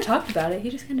 and we never talked about it. He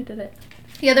just kind of did it.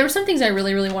 Yeah, there were some things I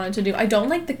really, really wanted to do. I don't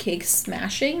like the cake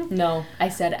smashing. No, I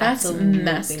said That's absolutely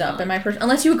messed up not. in my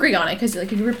unless you agree on it, because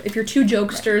like if you're two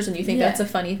jokesters and you think Yeah. that's a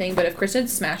funny thing, but if Chris had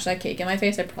smashed that cake in my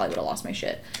face, I probably would have lost my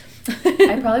shit.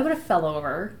 I probably would have fell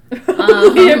over. I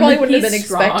probably wouldn't have been he's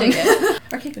strong. expecting it.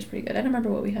 Our cake was pretty good. I don't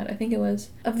remember what we had. I think it was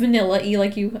a vanilla-y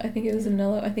like you. I think it was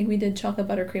vanilla. I think we did chocolate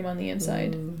buttercream on the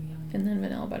inside. Ooh, yum. And then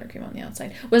vanilla buttercream on the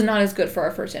outside. Was not as good for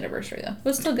our first anniversary though.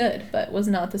 Was still good, but was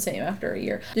not the same after a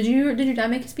year. Did your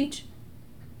dad make a speech?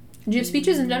 Did you have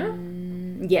speeches in general?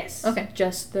 Yes. Okay.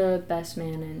 Just the best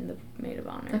man and the maid of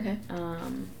honor. Okay.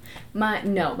 My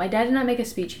dad did not make a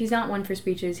speech. He's not one for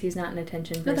speeches. He's not an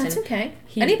attention No, person. that's okay.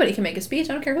 He- Anybody can make a speech.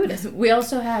 I don't care who it is. We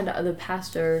also had the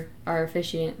pastor, our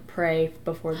officiant, pray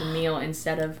before the meal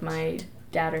instead of my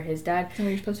dad or his dad. Is that what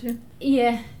you're supposed to do?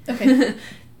 Yeah. Okay.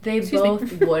 They Excuse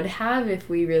both would have if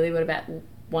we really would have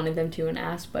wanted them to and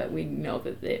asked, but we know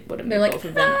that it would have made both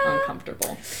of them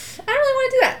uncomfortable. I don't really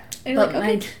want to do that. And But you're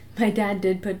like, okay. my dad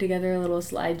did put together a little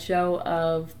slideshow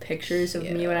of pictures of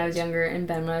me when I was younger and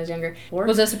Ben when I was younger.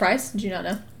 Was that a surprise? Did you not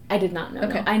know? I did not know.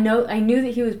 Okay. No. I knew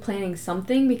that he was planning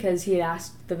something because he had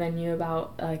asked the venue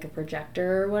about like a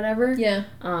projector or whatever. Yeah.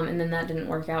 And then that didn't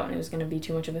work out and it was going to be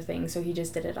too much of a thing, so he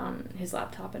just did it on his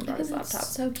laptop and brought his laptop.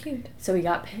 So cute. So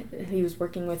he was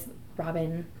working with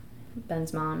Robin,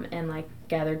 Ben's mom, and like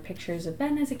gathered pictures of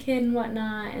Ben as a kid and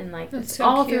whatnot, and like That's so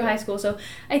all cute. through high school. So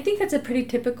I think that's a pretty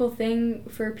typical thing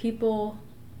for people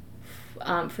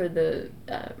for the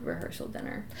rehearsal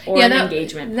dinner or an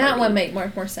engagement party. That one made more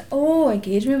sense. Oh,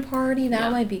 engagement party.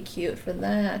 That might be cute for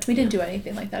that. We didn't do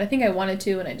anything like that. I think I wanted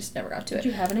to, and I just never got to it. Did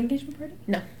you have an engagement party?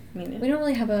 No. Me neither. We don't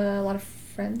really have a lot of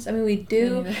friends. I mean, we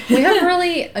do. We have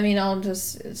really, I mean, I'll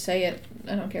just say it.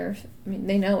 I don't care if, I mean,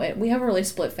 they know it. We have a really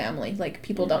split family. Like,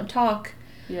 people don't talk.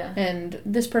 Yeah. And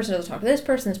this person doesn't talk to this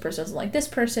person doesn't like this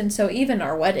person. So even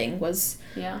our wedding was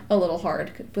a little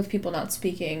hard with people not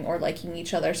speaking or liking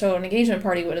each other. So an engagement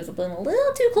party would have been a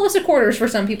little too close to quarters for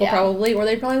some people probably, or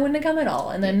they probably wouldn't have come at all.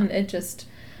 And then it just,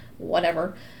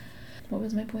 whatever. What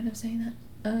was my point of saying that?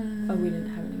 We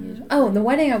didn't have an engagement. Oh, the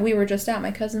wedding we were just at,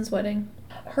 my cousin's wedding.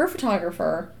 Her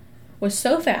photographer was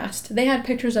so fast. They had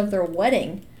pictures of their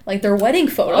wedding. Like, their wedding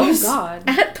photos. Oh, God.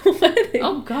 At the wedding.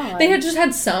 Oh, God. They had just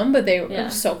had some, but they were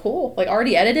so cool. Like,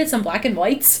 already edited, some black and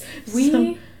whites.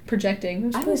 Some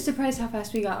projecting. I was surprised how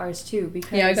fast we got ours, too.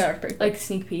 Because I got ours pretty quick. Like,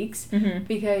 sneak peeks. Mm-hmm.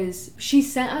 Because she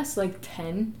sent us, like,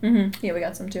 10. Mm-hmm. Yeah, we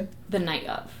got some, too. The night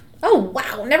of. Oh,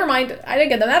 wow. Never mind. I didn't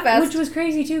get them that fast. Which was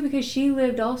crazy, too, because she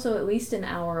lived also at least an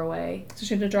hour away. So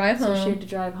she had to drive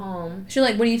home. She,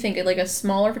 like, what do you think? Like, a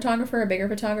smaller photographer, a bigger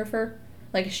photographer?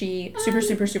 Like, is she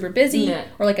super busy? Yeah.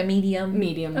 Or, like, a medium?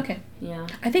 Medium. Okay. Yeah.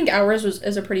 I think ours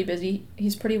is a pretty busy.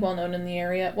 He's pretty well known in the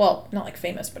area. Well, not, like,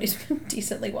 famous, but he's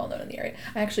decently well known in the area.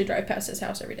 I actually drive past his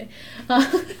house every day.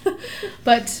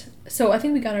 But, so I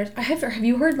think we got ours. Have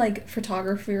you heard, like,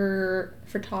 photographer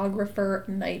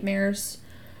nightmares?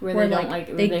 Where they don't,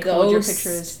 like, they hold your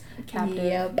pictures captive.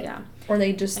 Yep. Yeah. Or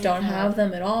they just don't have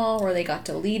them at all, or they got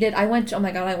deleted. I went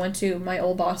to my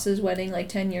old boss's wedding, like,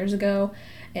 10 years ago,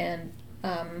 and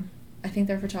I think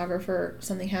their photographer,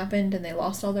 something happened and they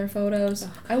lost all their photos.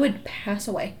 I would pass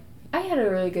away. I had a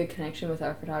really good connection with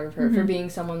our photographer for being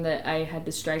someone that I had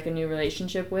to strike a new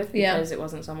relationship with because it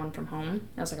wasn't someone from home.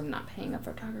 I was like, I'm not paying a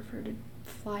photographer to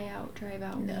fly out, drive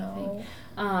out, anything.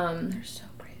 They're so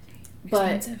crazy.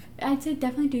 Expensive. But I'd say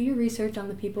definitely do your research on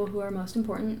the people who are most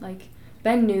important. Like,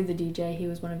 Ben knew the DJ. He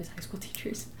was one of his high school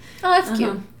teachers. Oh, that's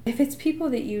cute. If it's people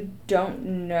that you don't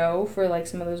know for, like,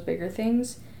 some of those bigger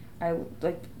things, I would,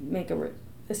 like,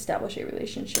 establish a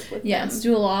relationship with them. Yes,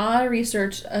 do a lot of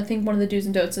research. I think one of the do's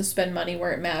and don'ts is spend money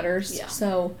where it matters. Yeah.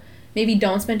 So maybe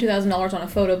don't spend $2,000 on a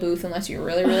photo booth unless you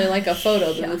really, really like a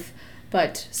photo booth.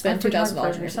 But spend $2,000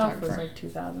 on your photographer. Was like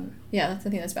 $2,000. Yeah, that's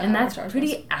the thing that's bad. And that's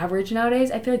pretty average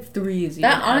nowadays. I feel like 3 is even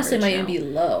that honestly might now. even be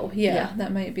low. Yeah,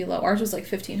 that might be low. Ours was like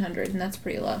 $1,500, and that's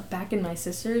pretty low. Back in my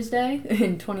sister's day,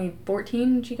 in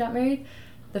 2014, when she got married,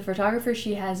 the photographer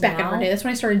she has back now... in her day. That's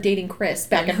when I started dating Chris.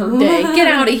 Back in her day. Get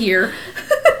out of here.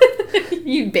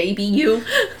 You baby, you.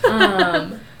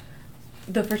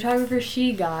 The photographer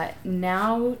she got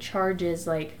now charges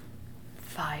like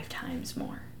 5 times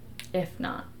more, if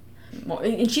not more.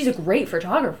 And she's a great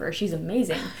photographer. She's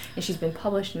amazing. And she's been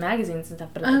published in magazines and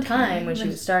stuff. But at the time, when she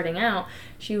was starting out,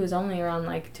 she was only around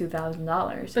like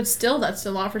 $2,000. But still, that's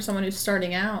a lot for someone who's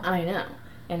starting out. I know.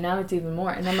 And now it's even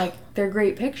more. And I'm like, they're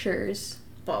great pictures.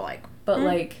 I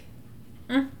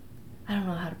don't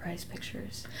know how to price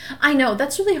pictures. I know.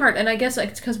 That's really hard. And I guess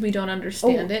it's because we don't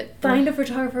understand it. Find a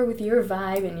photographer with your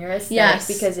vibe and your aesthetic. Yes.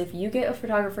 Because if you get a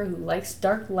photographer who likes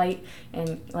dark light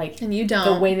and, like, and you don't.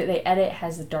 The way that they edit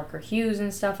has the darker hues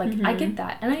and stuff, like, I get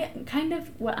that. And I kind of,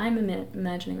 what I'm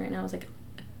imagining right now is, like,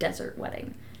 a desert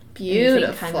wedding.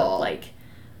 Beautiful. Kind of, like,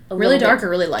 really dark or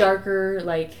really light? Darker,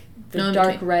 like, the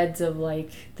dark reds of,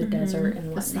 like, the desert and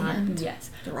whatnot. The sand. Yes.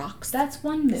 The rocks. That's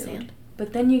one mood. Sand.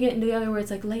 But then you get into the other where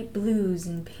it's like light blues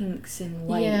and pinks and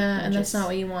white. Yeah, and that's not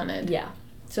what you wanted. Yeah.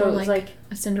 So it was like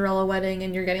a Cinderella wedding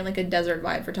and you're getting like a desert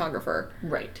vibe photographer.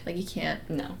 Right. Like you can't.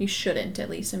 No. You shouldn't at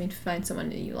least. I mean, find someone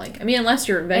that you like. I mean, unless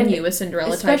your venue is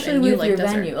Cinderella type and you like your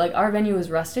desert. Venue. Like our venue was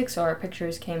rustic, so our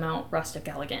pictures came out rustic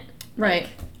elegant. Right.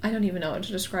 Like, I don't even know how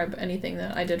to describe anything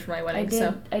that I did for my wedding.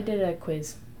 I did a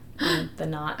quiz. The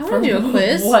knot. I want to do a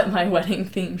quiz. What my wedding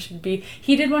theme should be.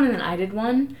 He did one and then I did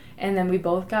one, and then we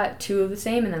both got 2 of the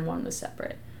same, and then one was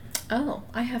separate. Oh,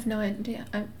 I have no idea.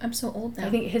 I'm so old now. I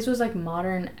think his was like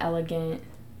modern, elegant.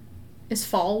 Is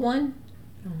fall one?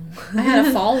 Oh. I had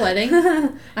a fall wedding.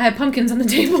 I had pumpkins on the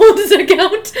table. Does that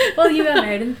count? Well, you got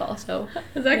married in the fall, so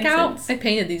does that makes count? sense. I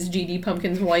painted these GD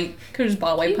pumpkins white. Could have just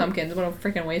bought white Cute. pumpkins. What a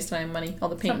freaking waste of my money. All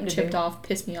the paint Something to chipped do. off.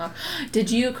 Pissed me off. Did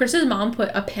you? Chris's mom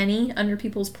put a penny under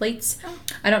people's plates.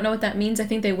 I don't know what that means. I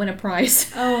think they win a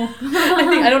prize. Oh.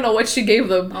 I don't know what she gave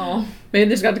them. Oh. Maybe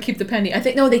they just got to keep the penny. I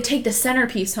think, no, they take the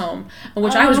centerpiece home,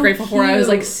 which I was Oh, grateful for. I was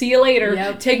like, cute. see you later.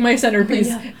 Yep. Take my centerpiece.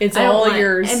 Yeah. It's I don't all want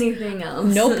yours. Anything else?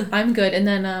 Nope, I'm good. And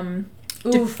then,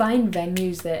 Ooh, find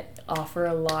venues that offer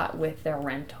a lot with their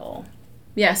rental.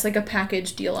 yes, like a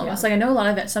package deal almost. Yeah. Like I know a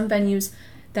lot of some venues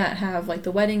that have like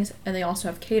the weddings and they also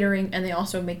have catering and they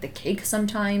also make the cake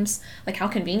sometimes. Like how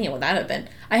convenient would that have been?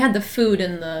 I had the food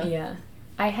in the Yeah.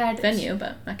 I had venue,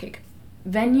 but not cake.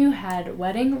 Venue had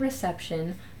wedding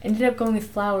reception. Ended up going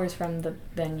with flowers from the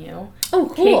venue.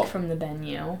 Oh, cool. Cake from the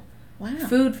venue. Wow.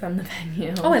 Food from the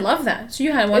venue. Oh, I love that. So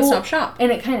you had a one-stop shop.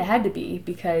 And it kind of had to be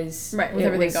because Right, with it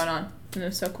everything was going on. And it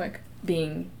was so quick.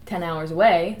 being 10 hours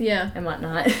away Yeah. and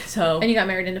whatnot. So And you got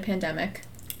married in a pandemic.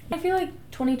 I feel like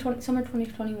summer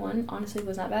 2021 honestly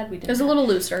was not bad. We didn't. It was a little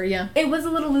looser, yeah. It was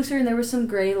a little looser and there were some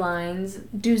gray lines.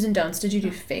 Do's and don'ts. Did you do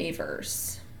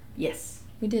favors? Yes.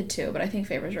 We did too, but I think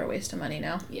favors are a waste of money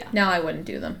now. Yeah. Now I wouldn't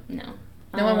do them. No.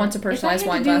 No one wants a If I personalized had to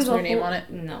wine do glass the with your name whole- on it.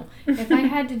 No. If I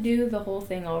had to do the whole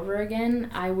thing over again,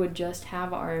 I would just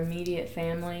have our immediate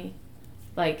family,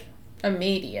 like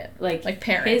Immediate. like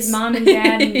parents. his mom and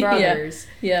dad and Yeah. brothers,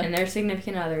 Yeah. and their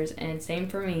significant others, and same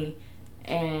for me,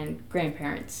 and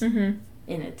grandparents Mm-hmm.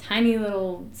 in a tiny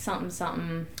little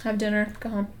something, Have dinner, go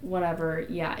home. whatever.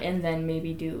 Yeah, and then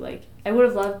maybe do like I would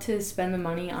have loved to spend the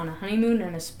money on a honeymoon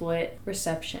and a split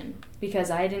reception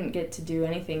because I didn't get to do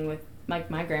anything with like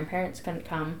my grandparents couldn't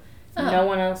come. Oh. No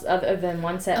one else other than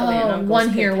one set of aunt and uncles one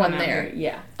could here, come one out there. here.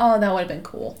 Yeah. Oh, that would have been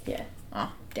cool. Yeah.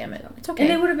 Oh, damn it. It's okay.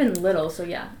 And they would have been little, so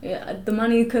yeah. The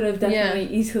money could have Yeah.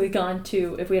 definitely easily gone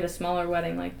to if we had a smaller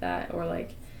wedding like that or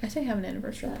like I say have an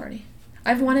anniversary Yeah. party.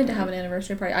 I've wanted to have an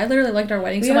anniversary party. I literally liked our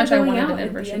wedding we so are much I going wanted out an at the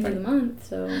anniversary end party. of the month,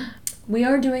 so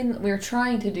We're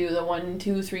trying to do the 1,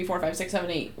 2, 3, 4, 5, 6, 7,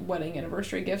 8 wedding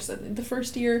anniversary gifts. I think the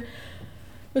first year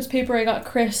was paper. I got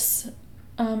Chris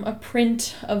a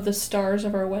print of the stars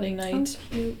of our wedding night.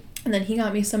 Oh, cute. And then he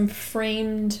got me some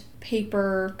framed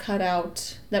paper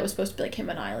cutout that was supposed to be like him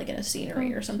and I, like in a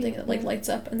scenery Oh, or something cute, that like yeah. lights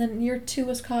up. And then year 2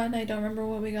 was caught and I don't remember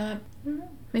what we got. I don't know.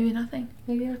 Maybe nothing.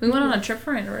 Maybe We went on a trip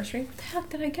for our anniversary. What the heck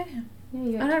did I get him? Yeah,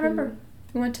 you I got don't to- remember.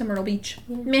 We went to Myrtle Beach.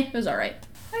 Yeah. Meh, it was alright.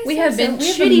 I We said have so. been We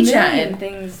have a chitty million chatting.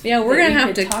 things Yeah, we're that gonna we have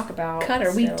could to talk about. Cut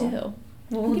her. We so. do.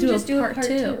 We'll We can do just a do a part part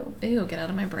 2. two. Ew, get out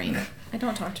of my brain. I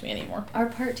don't talk to me anymore. Our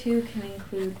part 2 can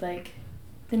include like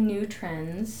the new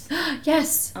trends,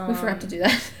 Yes, we forgot to do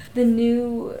that. the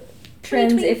new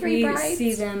trends if 2023 we brides.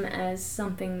 see them as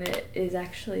something that is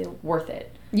actually worth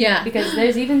it. Yeah. Because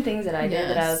there's even things that I did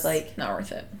that I was Yes. like, not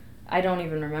worth it. I don't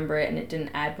even remember it, and it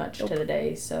didn't add much Nope. to the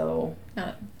day. So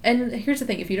And here's the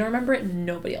thing: if you don't remember it,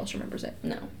 nobody else remembers it.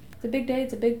 no, it's a big day.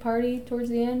 It's a big party towards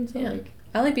the end. So Yeah. like,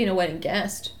 I like being a wedding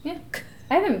guest. yeah,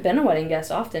 I haven't been a wedding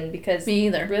guest often because Me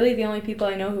either. really the only people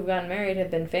I know who've gotten married have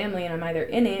been family, and I'm either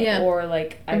in it Yeah. or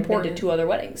like I've Important. been to 2 other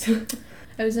weddings.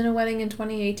 I was in a wedding in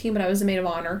 2018, but I was the maid of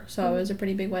honor, so Mm-hmm. it was a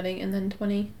pretty big wedding. And then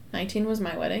 2019 was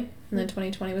my wedding, and then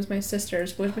 2020 was my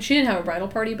sister's. But she didn't have a bridal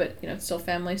party, but it's still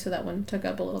family, so that one took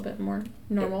up a little bit more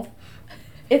normal.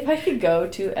 If I could go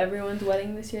to everyone's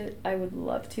wedding this year, I would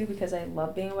love to because I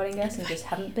love being a wedding guest and just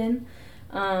haven't been.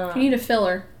 If you need a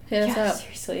filler, hit us yeah, up.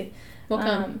 seriously. We'll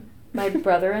come. My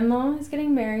brother-in-law is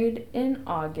getting married in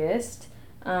August.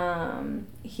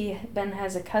 Ben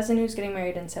has a cousin who's getting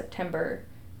married in September,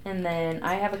 and then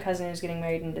I have a cousin who's getting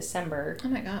married in December, Oh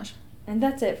my gosh. and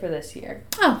that's it for this year.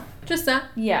 Oh, just that.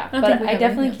 Yeah, I don't but think we I have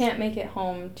definitely anything else. can't make it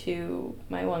home to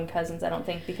my one cousin's, I don't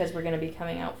think, because we're going to be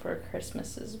coming out for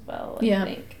Christmas as well, I Yeah.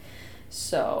 think.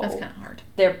 So That's kind of hard.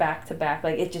 they're back to back.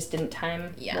 Like, it just didn't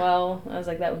time Yeah. well. I was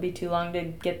like, that would be too long to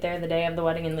get there the day of the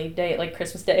wedding and leave day, like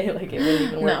Christmas Day. Like, it wouldn't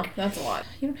even No, work. that's a lot.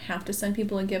 You don't have to send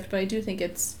people a gift, but I do think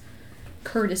it's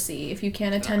courtesy. If you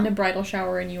can't attend a Uh-huh. bridal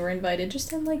shower and you were invited, just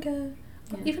send like Yeah.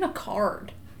 even a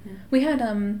card. Yeah. We had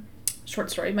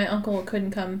short story. My uncle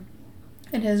couldn't come,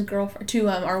 and his girlfriend to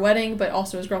our wedding, but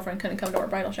also his girlfriend couldn't come to our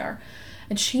bridal shower.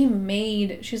 And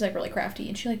she's like really crafty,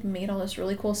 and she like made all this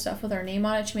really cool stuff with our name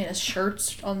on it. She made us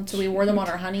shirts so we wore them on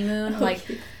our honeymoon. Like,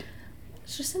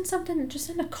 just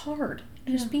send a card.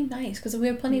 Just be nice, because we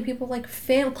have plenty of people like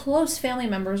close family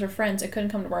members or friends that couldn't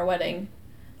come to our wedding.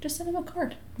 Just send them a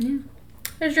card. Yeah.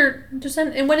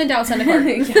 And when in doubt, send a card.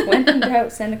 Yeah, when in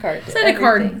doubt, send a card. to Send a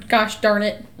everything. card. Gosh darn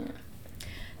it. Yeah.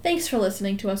 Thanks for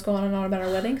listening to us go on and on about our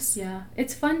weddings. Yeah.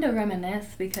 It's fun to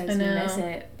reminisce because we miss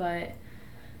it, but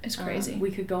it's crazy.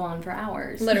 We could go on for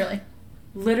hours. Literally,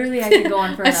 I could go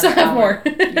on for another I still have hour. more.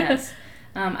 Yes.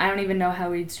 I don't even know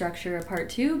how we'd structure a part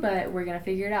 2, but we're going to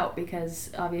figure it out because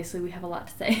obviously we have a lot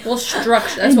to say. We'll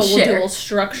structure. That's what we'll do. Share. We'll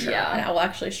structure. Yeah. And we'll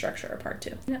actually structure a part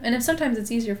 2. Yeah. And if sometimes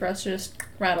it's easier for us to just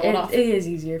rattle it off. It is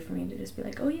easier for me to just be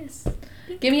like, oh, yes.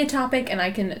 Give me a topic and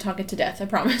I can talk it to death, I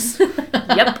promise.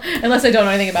 Yep. Unless I don't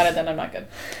know anything about it, then I'm not good.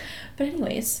 But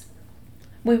anyways,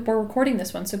 we're recording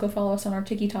this one, so go follow us on our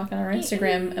TikTok and our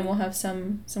Instagram, and we'll have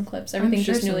some clips. Everything's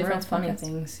just Newly Friends funny podcast.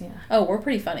 Things, yeah. Oh, we're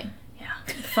pretty funny. Yeah.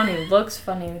 Funny looks,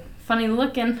 funny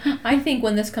looking. I think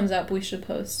when this comes up, we should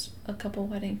post a couple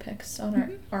wedding pics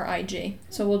on our IG.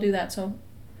 So we'll do that. So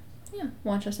yeah,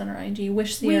 watch us on our IG.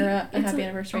 Wish Sierra a happy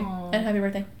anniversary and happy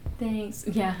birthday. Thanks.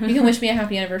 Yeah. You can wish me a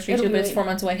happy anniversary too, but it's 4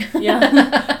 months away.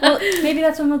 Yeah. Well, maybe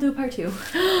that's when we'll do part 2.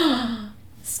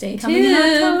 Stay tuned. Coming in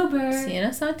October. See you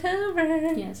next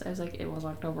October. Yes, I was like, it was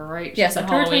October, right? Yes,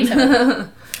 October 27th.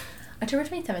 October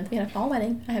 27th, we had a fall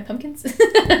wedding. I had pumpkins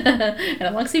and a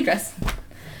long sleeve dress.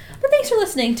 But thanks for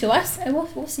listening to us, and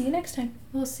we'll see you next time.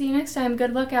 We'll see you next time.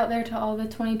 Good luck out there to all the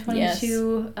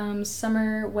 2022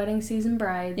 summer wedding season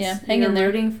brides. Yeah, hang in there.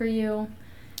 We're rooting for you.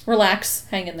 Relax.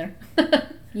 Hang in there.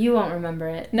 You won't remember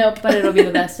it. Nope. But it'll be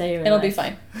the best day of your life. It'll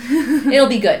be fine. It'll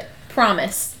be good.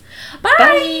 Promise. Bye!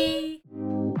 Bye!